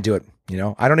 I just can't do it.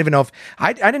 I don't even know if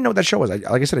I didn't know what that show was.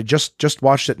 Like I said, I just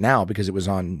watched it now because it was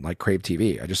on like Crave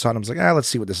TV. I just saw it and I was like, let's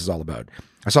see what this is all about.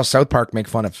 I saw South Park make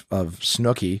fun of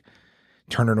Snooki,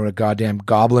 turn her into a goddamn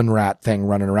goblin rat thing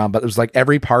running around. But it was like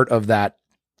every part of that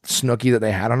Snooki that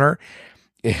they had on her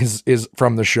is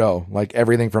from the show. Like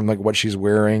everything from like what she's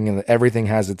wearing and everything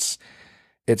has its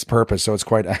purpose. So it's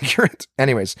quite accurate.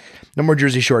 Anyways, no more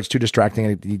Jersey Shore. It's too distracting.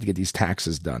 I need to get these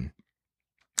taxes done.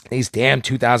 These damn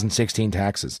 2016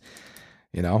 taxes.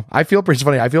 You know, I feel pretty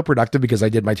funny. I feel productive because I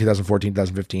did my 2014,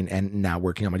 2015, and now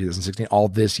working on my 2016 all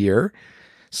this year.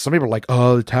 Some people are like,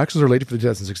 oh, the taxes are late for the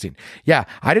 2016. Yeah,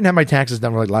 I didn't have my taxes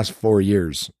done for like the last 4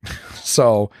 years.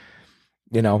 So,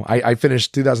 you know, I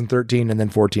finished 2013 and then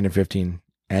 14 and 15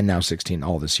 and now 16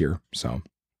 all this year. So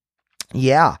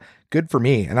yeah, good for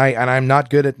me. And I'm not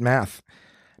good at math.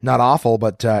 Not awful,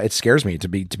 but it scares me to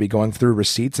be going through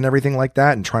receipts and everything like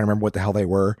that and trying to remember what the hell they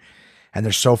were. And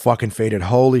they're so fucking faded.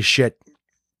 Holy shit.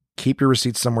 Keep your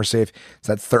receipts somewhere safe. It's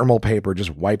that thermal paper just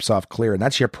wipes off clear. And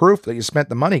that's your proof that you spent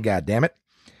the money, God damn it.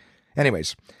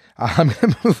 Anyways, I'm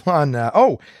going to move on.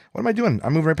 What am I doing?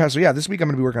 I'm moving right past. So yeah, this week I'm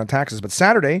going to be working on taxes. But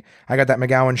Saturday, I got that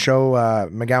McGowan show,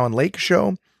 McGowan Lake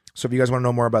show. So if you guys want to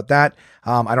know more about that,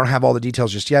 I don't have all the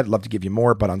details just yet. I'd love to give you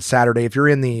more. But on Saturday, if you're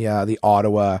in the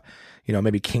Ottawa, you know,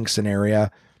 maybe Kingston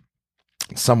area,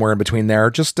 somewhere in between there,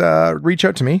 just reach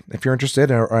out to me if you're interested.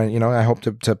 Or you know, I hope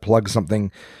to plug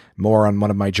something more on one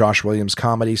of my Josh Williams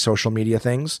comedy social media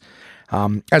things.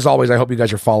 As always, I hope you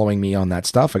guys are following me on that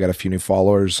stuff. I got a few new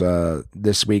followers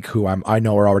this week who I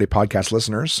know are already podcast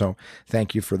listeners, so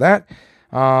thank you for that.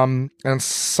 And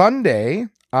Sunday,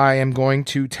 I am going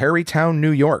to Tarrytown,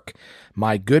 New York.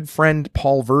 My good friend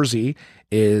Paul Verzi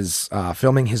is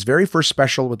filming his very first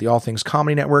special with the All Things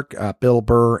Comedy Network. Bill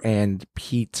Burr and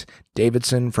Pete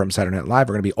Davidson from Saturday Night Live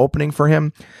are going to be opening for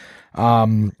him.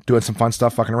 Doing some fun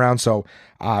stuff, fucking around. So,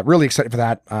 really excited for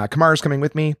that. Kamara's coming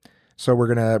with me. So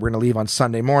we're gonna leave on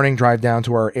Sunday morning, drive down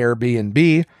to our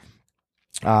Airbnb.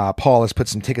 Paul has put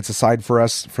some tickets aside for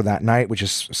us for that night, which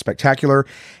is spectacular.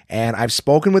 And I've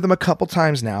spoken with him a couple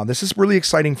times now. This is really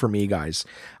exciting for me, guys.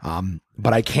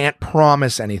 But I can't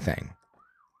promise anything.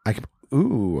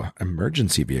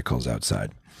 Emergency vehicles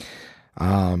outside.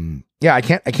 Yeah, I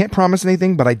can't promise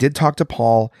anything, but I did talk to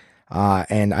Paul.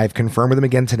 And I've confirmed with him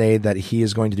again today that he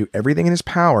is going to do everything in his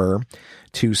power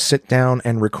to sit down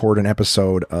and record an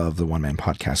episode of the One Man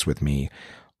Podcast with me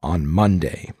on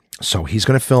Monday. So he's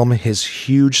going to film his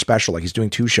huge special. Like, he's doing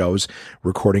 2 shows,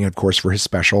 recording, of course, for his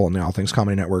special on the All Things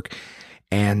Comedy Network.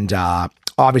 And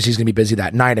obviously he's going to be busy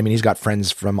that night. I mean, he's got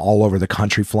friends from all over the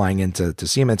country flying in to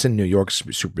see him. It's in New York,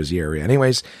 super busy area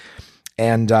anyways.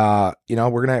 And, you know,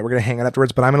 we're going to hang out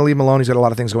afterwards, but I'm going to leave him alone. He's got a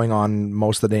lot of things going on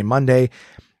most of the day Monday.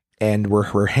 And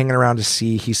we're hanging around to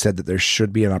see. He said that there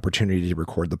should be an opportunity to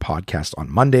record the podcast on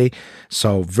Monday.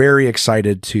 So very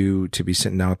excited to be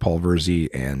sitting down with Paul Verzi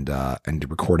and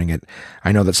recording it.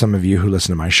 I know that some of you who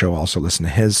listen to my show also listen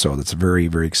to his, so that's very,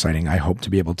 very exciting. I hope to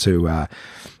be able to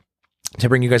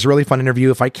bring you guys a really fun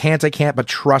interview. If I can't, I can't. But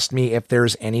trust me, if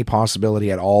there's any possibility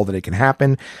at all that it can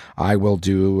happen, I will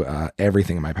do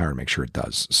everything in my power to make sure it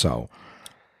does. So.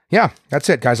 Yeah, that's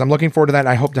it, guys. I'm looking forward to that.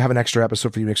 I hope to have an extra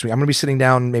episode for you next week. I'm going to be sitting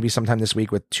down maybe sometime this week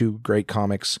with 2 great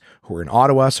comics who are in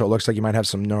Ottawa. So it looks like you might have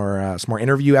some more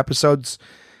interview episodes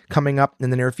coming up in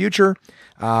the near future.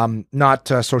 Not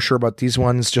so sure about these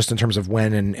ones, just in terms of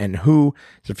when and who.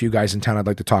 There's a few guys in town I'd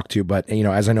like to talk to, but you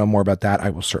know, as I know more about that, I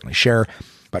will certainly share.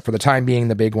 But for the time being,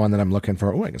 the big one that I'm looking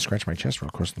for. Oh, I can scratch my chest real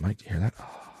close to the mic. Do you hear that?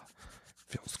 Oh,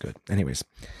 feels good. Anyways.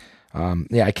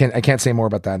 Yeah, I can't say more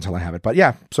about that until I have it, but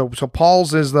yeah, so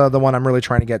Paul's is the one I'm really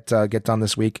trying to get done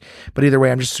this week, but either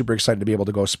way, I'm just super excited to be able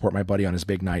to go support my buddy on his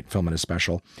big night, filming his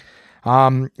special.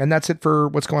 And that's it for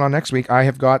what's going on next week. I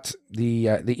have got the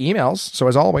emails. So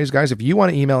as always, guys, if you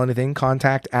want to email anything,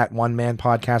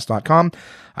 contact@onemanpodcast.com.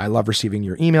 I love receiving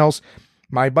your emails.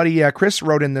 My buddy, Chris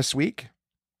wrote in this week.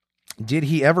 Did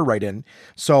he ever write in?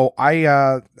 So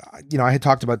I had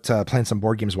talked about playing some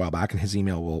board games a while back, and his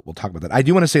email we'll talk about that. I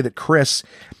do want to say that Chris,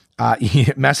 he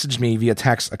messaged me via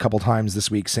text a couple times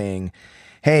this week saying,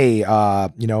 hey,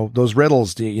 those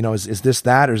riddles, is this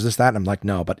that, or is this that? And I'm like,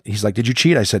 no, but he's like, did you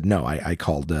cheat? I said, no, I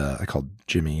called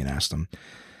Jimmy and asked him,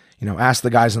 asked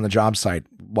the guys on the job site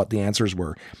what the answers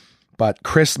were. But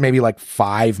Chris, maybe like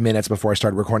 5 minutes before I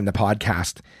started recording the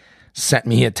podcast, sent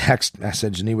me a text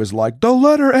message, and he was like, the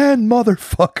letter N,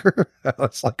 motherfucker. I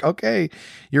was like, okay,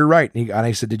 you're right. And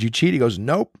I said, did you cheat? He goes,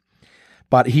 nope.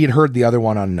 But he had heard the other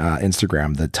one on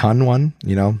Instagram, the ton one,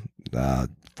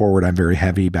 forward, I'm very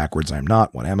heavy. Backwards, I'm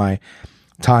not. What am I?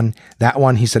 Ton. That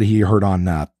one, he said he heard on,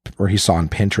 or he saw on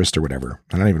Pinterest or whatever.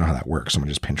 I don't even know how that works. Someone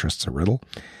just Pinterests a riddle.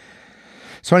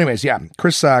 So anyways, yeah,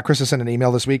 Chris has sent an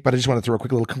email this week, but I just want to throw a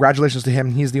quick little congratulations to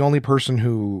him. He's the only person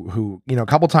who, a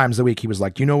couple times a week, he was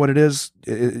like, do you know what it is?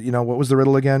 What was the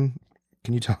riddle again?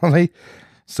 Can you tell me?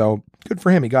 So good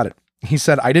for him. He got it. He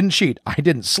said, I didn't cheat. I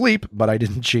didn't sleep, but I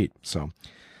didn't cheat. So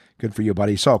good for you,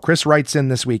 buddy. So Chris writes in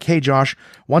this week, hey, Josh,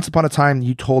 once upon a time,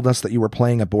 you told us that you were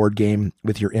playing a board game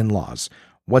with your in-laws.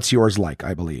 What's yours like,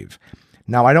 I believe?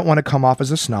 Now, I don't want to come off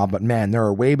as a snob, but man, there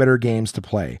are way better games to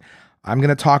play. I'm going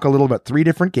to talk a little about 3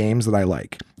 different games that I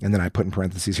like. And then I put in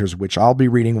parentheses, here's which I'll be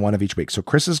reading one of each week. So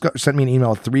Chris has sent me an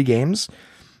email with 3 games.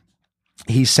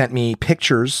 He sent me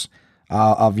pictures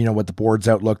of, what the boards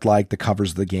out looked like, the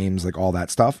covers of the games, like all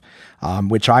that stuff,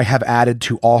 which I have added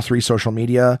to all 3 social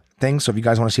media things. So if you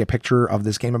guys want to see a picture of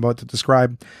this game I'm about to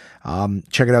describe,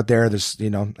 check it out there. This,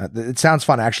 it sounds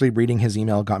fun. Actually, reading his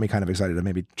email got me kind of excited to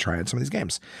maybe try out some of these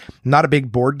games. Not a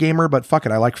big board gamer, but fuck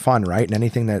it. I like fun, right? And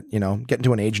anything that, getting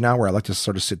to an age now where I like to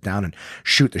sort of sit down and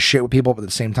shoot the shit with people, but at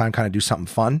the same time, kind of do something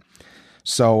fun.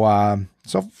 So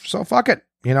fuck it.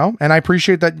 And I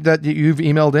appreciate that you've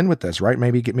emailed in with this, right?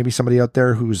 Maybe somebody out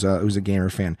there who's a gamer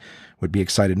fan would be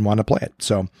excited and want to play it.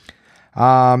 So,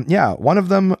 one of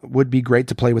them would be great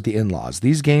to play with the in-laws.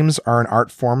 These games are an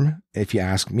art form, if you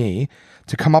ask me.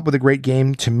 To come up with a great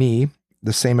game, to me,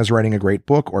 the same as writing a great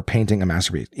book or painting a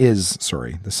masterpiece.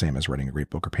 The same as writing a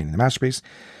great book or painting a masterpiece.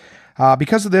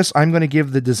 Because of this, I'm going to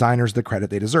give the designers the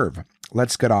credit they deserve.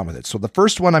 Let's get on with it. So the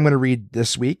first one I'm going to read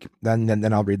this week,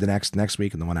 then I'll read the next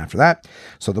week and the one after that.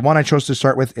 So the one I chose to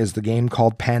start with is the game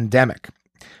called Pandemic.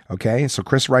 Okay, so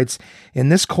Chris writes, in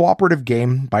this cooperative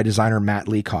game by designer Matt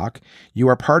Leacock, you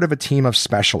are part of a team of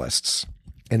specialists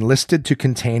enlisted to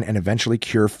contain and eventually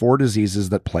cure 4 diseases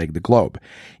that plague the globe.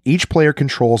 Each player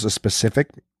controls a specific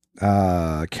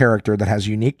character that has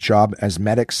a unique job as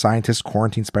medic, scientist,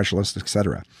 quarantine specialist,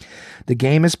 etc. The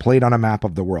game is played on a map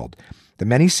of the world. The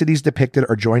many cities depicted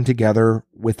are joined together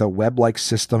with a web-like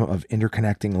system of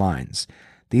interconnecting lines.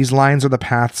 These lines are the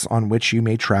paths on which you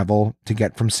may travel to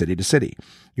get from city to city.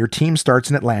 Your team starts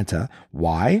in Atlanta.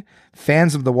 Why?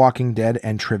 Fans of The Walking Dead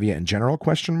and trivia in general, ?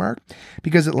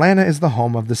 Because Atlanta is the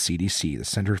home of the CDC, the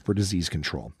Center for Disease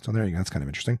Control. So there you go. That's kind of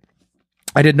interesting.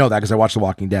 I didn't know that because I watched The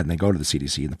Walking Dead and they go to the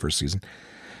CDC in the first season.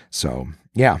 So,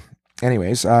 yeah.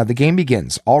 Anyways, the game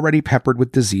begins, already peppered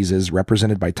with diseases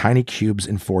represented by tiny cubes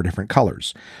in 4 different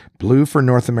colors. Blue for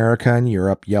North America and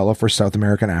Europe, yellow for South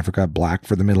America and Africa, black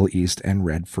for the Middle East, and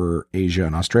red for Asia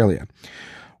and Australia.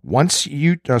 On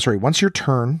your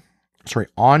turn,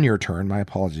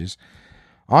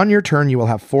 you will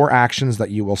have 4 actions that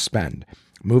you will spend.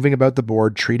 Moving about the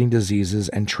board, treating diseases,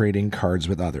 and trading cards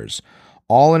with others.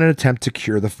 All in an attempt to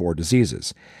cure the 4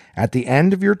 diseases. At the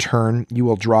end of your turn, you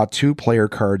will draw 2 player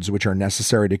cards which are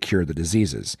necessary to cure the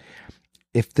diseases.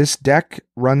 If this deck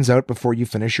runs out before you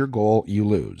finish your goal, you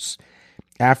lose.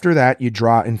 After that, you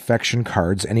draw infection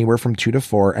cards anywhere from 2 to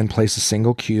 4 and place a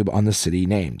single cube on the city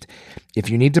named. If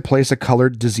you need to place a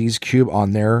colored disease cube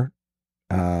on there,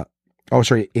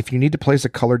 if you need to place a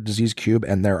colored disease cube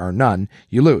and there are none,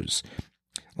 you lose.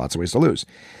 Lots of ways to lose.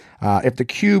 If the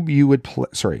cube you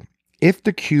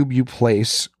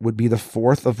place would be the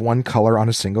 4th of one color on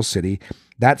a single city,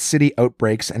 that city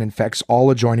outbreaks and infects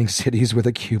all adjoining cities with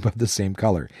a cube of the same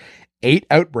color. 8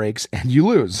 outbreaks and you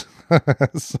lose.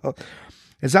 So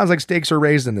it sounds like stakes are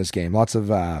raised in this game. Lots of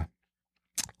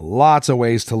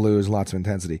ways to lose, lots of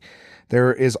intensity.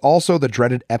 There is also the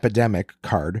dreaded epidemic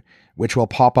card, which will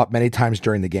pop up many times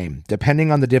during the game.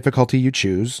 Depending on the difficulty you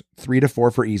choose, 3 to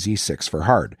 4 for easy, 6 for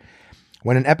hard.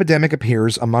 When an epidemic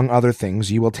appears, among other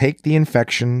things, you will take the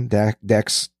infection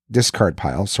deck's discard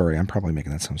pile. Sorry, I'm probably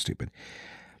making that sound stupid.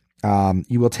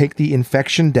 You will take the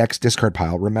infection deck's discard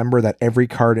pile. Remember that every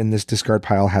card in this discard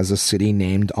pile has a city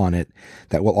named on it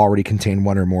that will already contain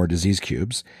 1 or more disease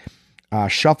cubes.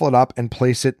 Shuffle it up and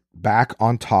place it back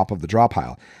on top of the draw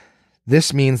pile.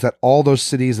 This means that all those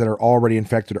cities that are already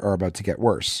infected are about to get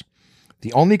worse.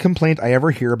 The only complaint I ever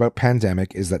hear about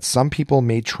Pandemic is that some people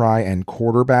may try and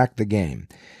quarterback the game,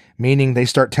 meaning they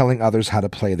start telling others how to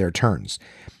play their turns.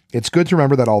 It's good to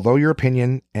remember that although your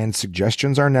opinion and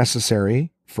suggestions are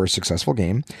necessary for a successful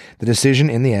game, the decision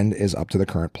in the end is up to the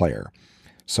current player.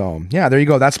 So, yeah, there you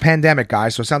go. That's Pandemic,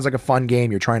 guys. So it sounds like a fun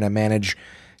game. You're trying to manage,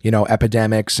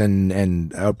 epidemics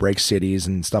and outbreak cities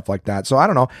and stuff like that. So I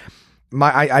don't know.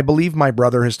 I believe my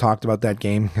brother has talked about that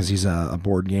game because he's a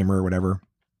board gamer or whatever.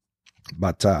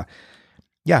 But,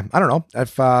 yeah, I don't know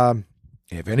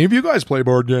if any of you guys play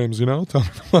board games, tell me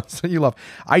the ones that you love.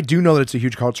 I do know that it's a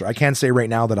huge culture. I can say right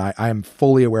now that I am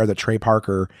fully aware that Trey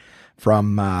Parker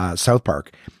from South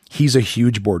Park, he's a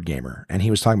huge board gamer, and he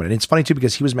was talking about it. And it's funny too,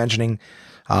 because he was mentioning,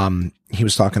 he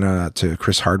was talking to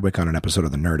Chris Hardwick on an episode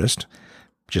of The Nerdist,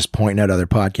 just pointing out other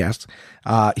podcasts.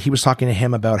 He was talking to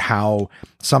him about how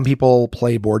some people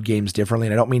play board games differently.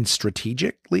 And I don't mean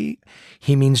strategically.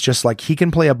 He means just like he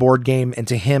can play a board game, and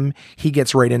to him, he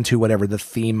gets right into whatever the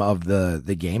theme of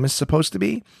the game is supposed to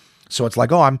be. So it's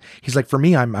like, he's like, for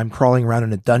me, I'm crawling around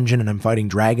in a dungeon and I'm fighting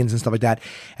dragons and stuff like that.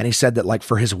 And he said that like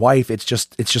for his wife, it's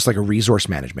just like a resource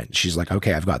management. She's like,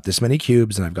 okay, I've got this many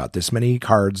cubes and I've got this many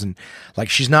cards. And like,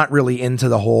 she's not really into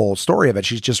the whole story of it.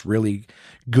 She's just really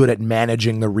good at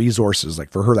managing the resources.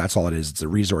 Like for her, that's all it is. It's a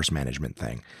resource management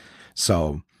thing.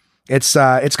 So it's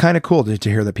kind of cool to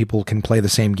hear that people can play the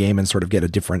same game and sort of get a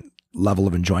different level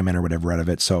of enjoyment or whatever out of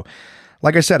it. So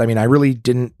like I said, I mean, I really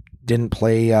didn't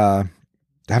play, I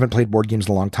haven't played board games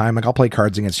in a long time. Like I'll play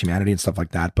Cards Against Humanity and stuff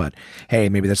like that. But hey,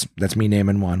 maybe that's me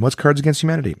naming one. What's Cards Against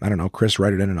Humanity? I don't know. Chris,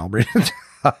 write it in and I'll read it.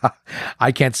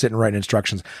 I can't sit and write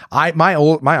instructions. My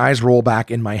eyes roll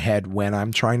back in my head when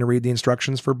I'm trying to read the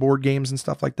instructions for board games and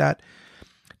stuff like that.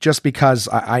 Just because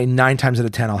I 9 times out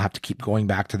of 10, I'll have to keep going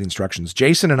back to the instructions.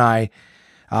 Jason Lawrence,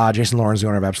 the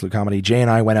owner of Absolute Comedy, Jay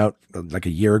and I went out like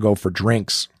a year ago for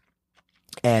drinks.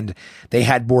 And they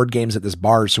had board games at this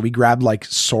bar. So we grabbed like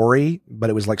Sorry, but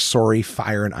it was like Sorry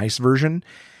Fire and Ice version.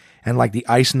 And like the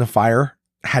ice and the fire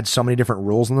had so many different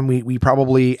rules in them. We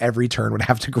probably every turn would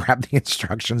have to grab the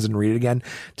instructions and read it again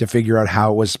to figure out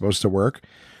how it was supposed to work.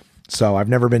 So I've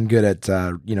never been good at,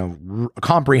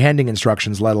 comprehending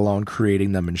instructions, let alone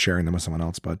creating them and sharing them with someone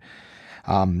else. But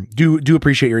do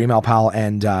appreciate your email, pal.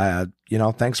 And,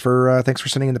 thanks for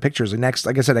sending in the pictures. And next,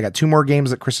 like I said, I got 2 more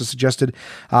games that Chris has suggested.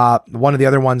 One of the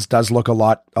other ones does look a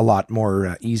lot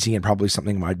more easy and probably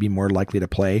something I'd be more likely to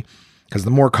play, because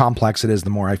the more complex it is, the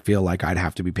more I feel like I'd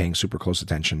have to be paying super close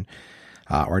attention,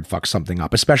 or I'd fuck something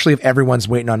up, especially if everyone's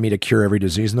waiting on me to cure every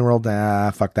disease in the world.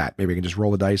 Fuck that. Maybe I can just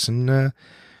roll the dice and,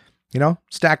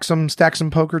 stack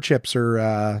some poker chips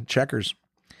or checkers.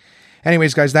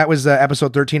 Anyways, guys, that was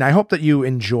episode 13. I hope that you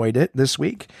enjoyed it this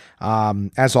week.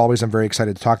 As always, I'm very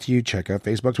excited to talk to you. Check out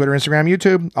Facebook, Twitter, Instagram,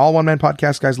 YouTube, all One Man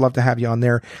Podcast, guys. Love to have you on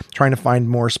there. Trying to find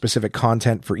more specific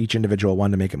content for each individual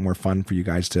one to make it more fun for you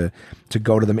guys to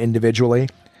go to them individually,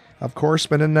 of course.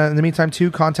 But in the meantime, too,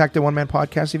 contact the One Man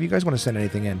Podcast if you guys want to send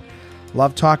anything in.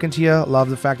 Love talking to you. Love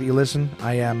the fact that you listen.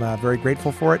 I am very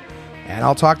grateful for it. And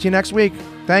I'll talk to you next week.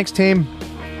 Thanks, team.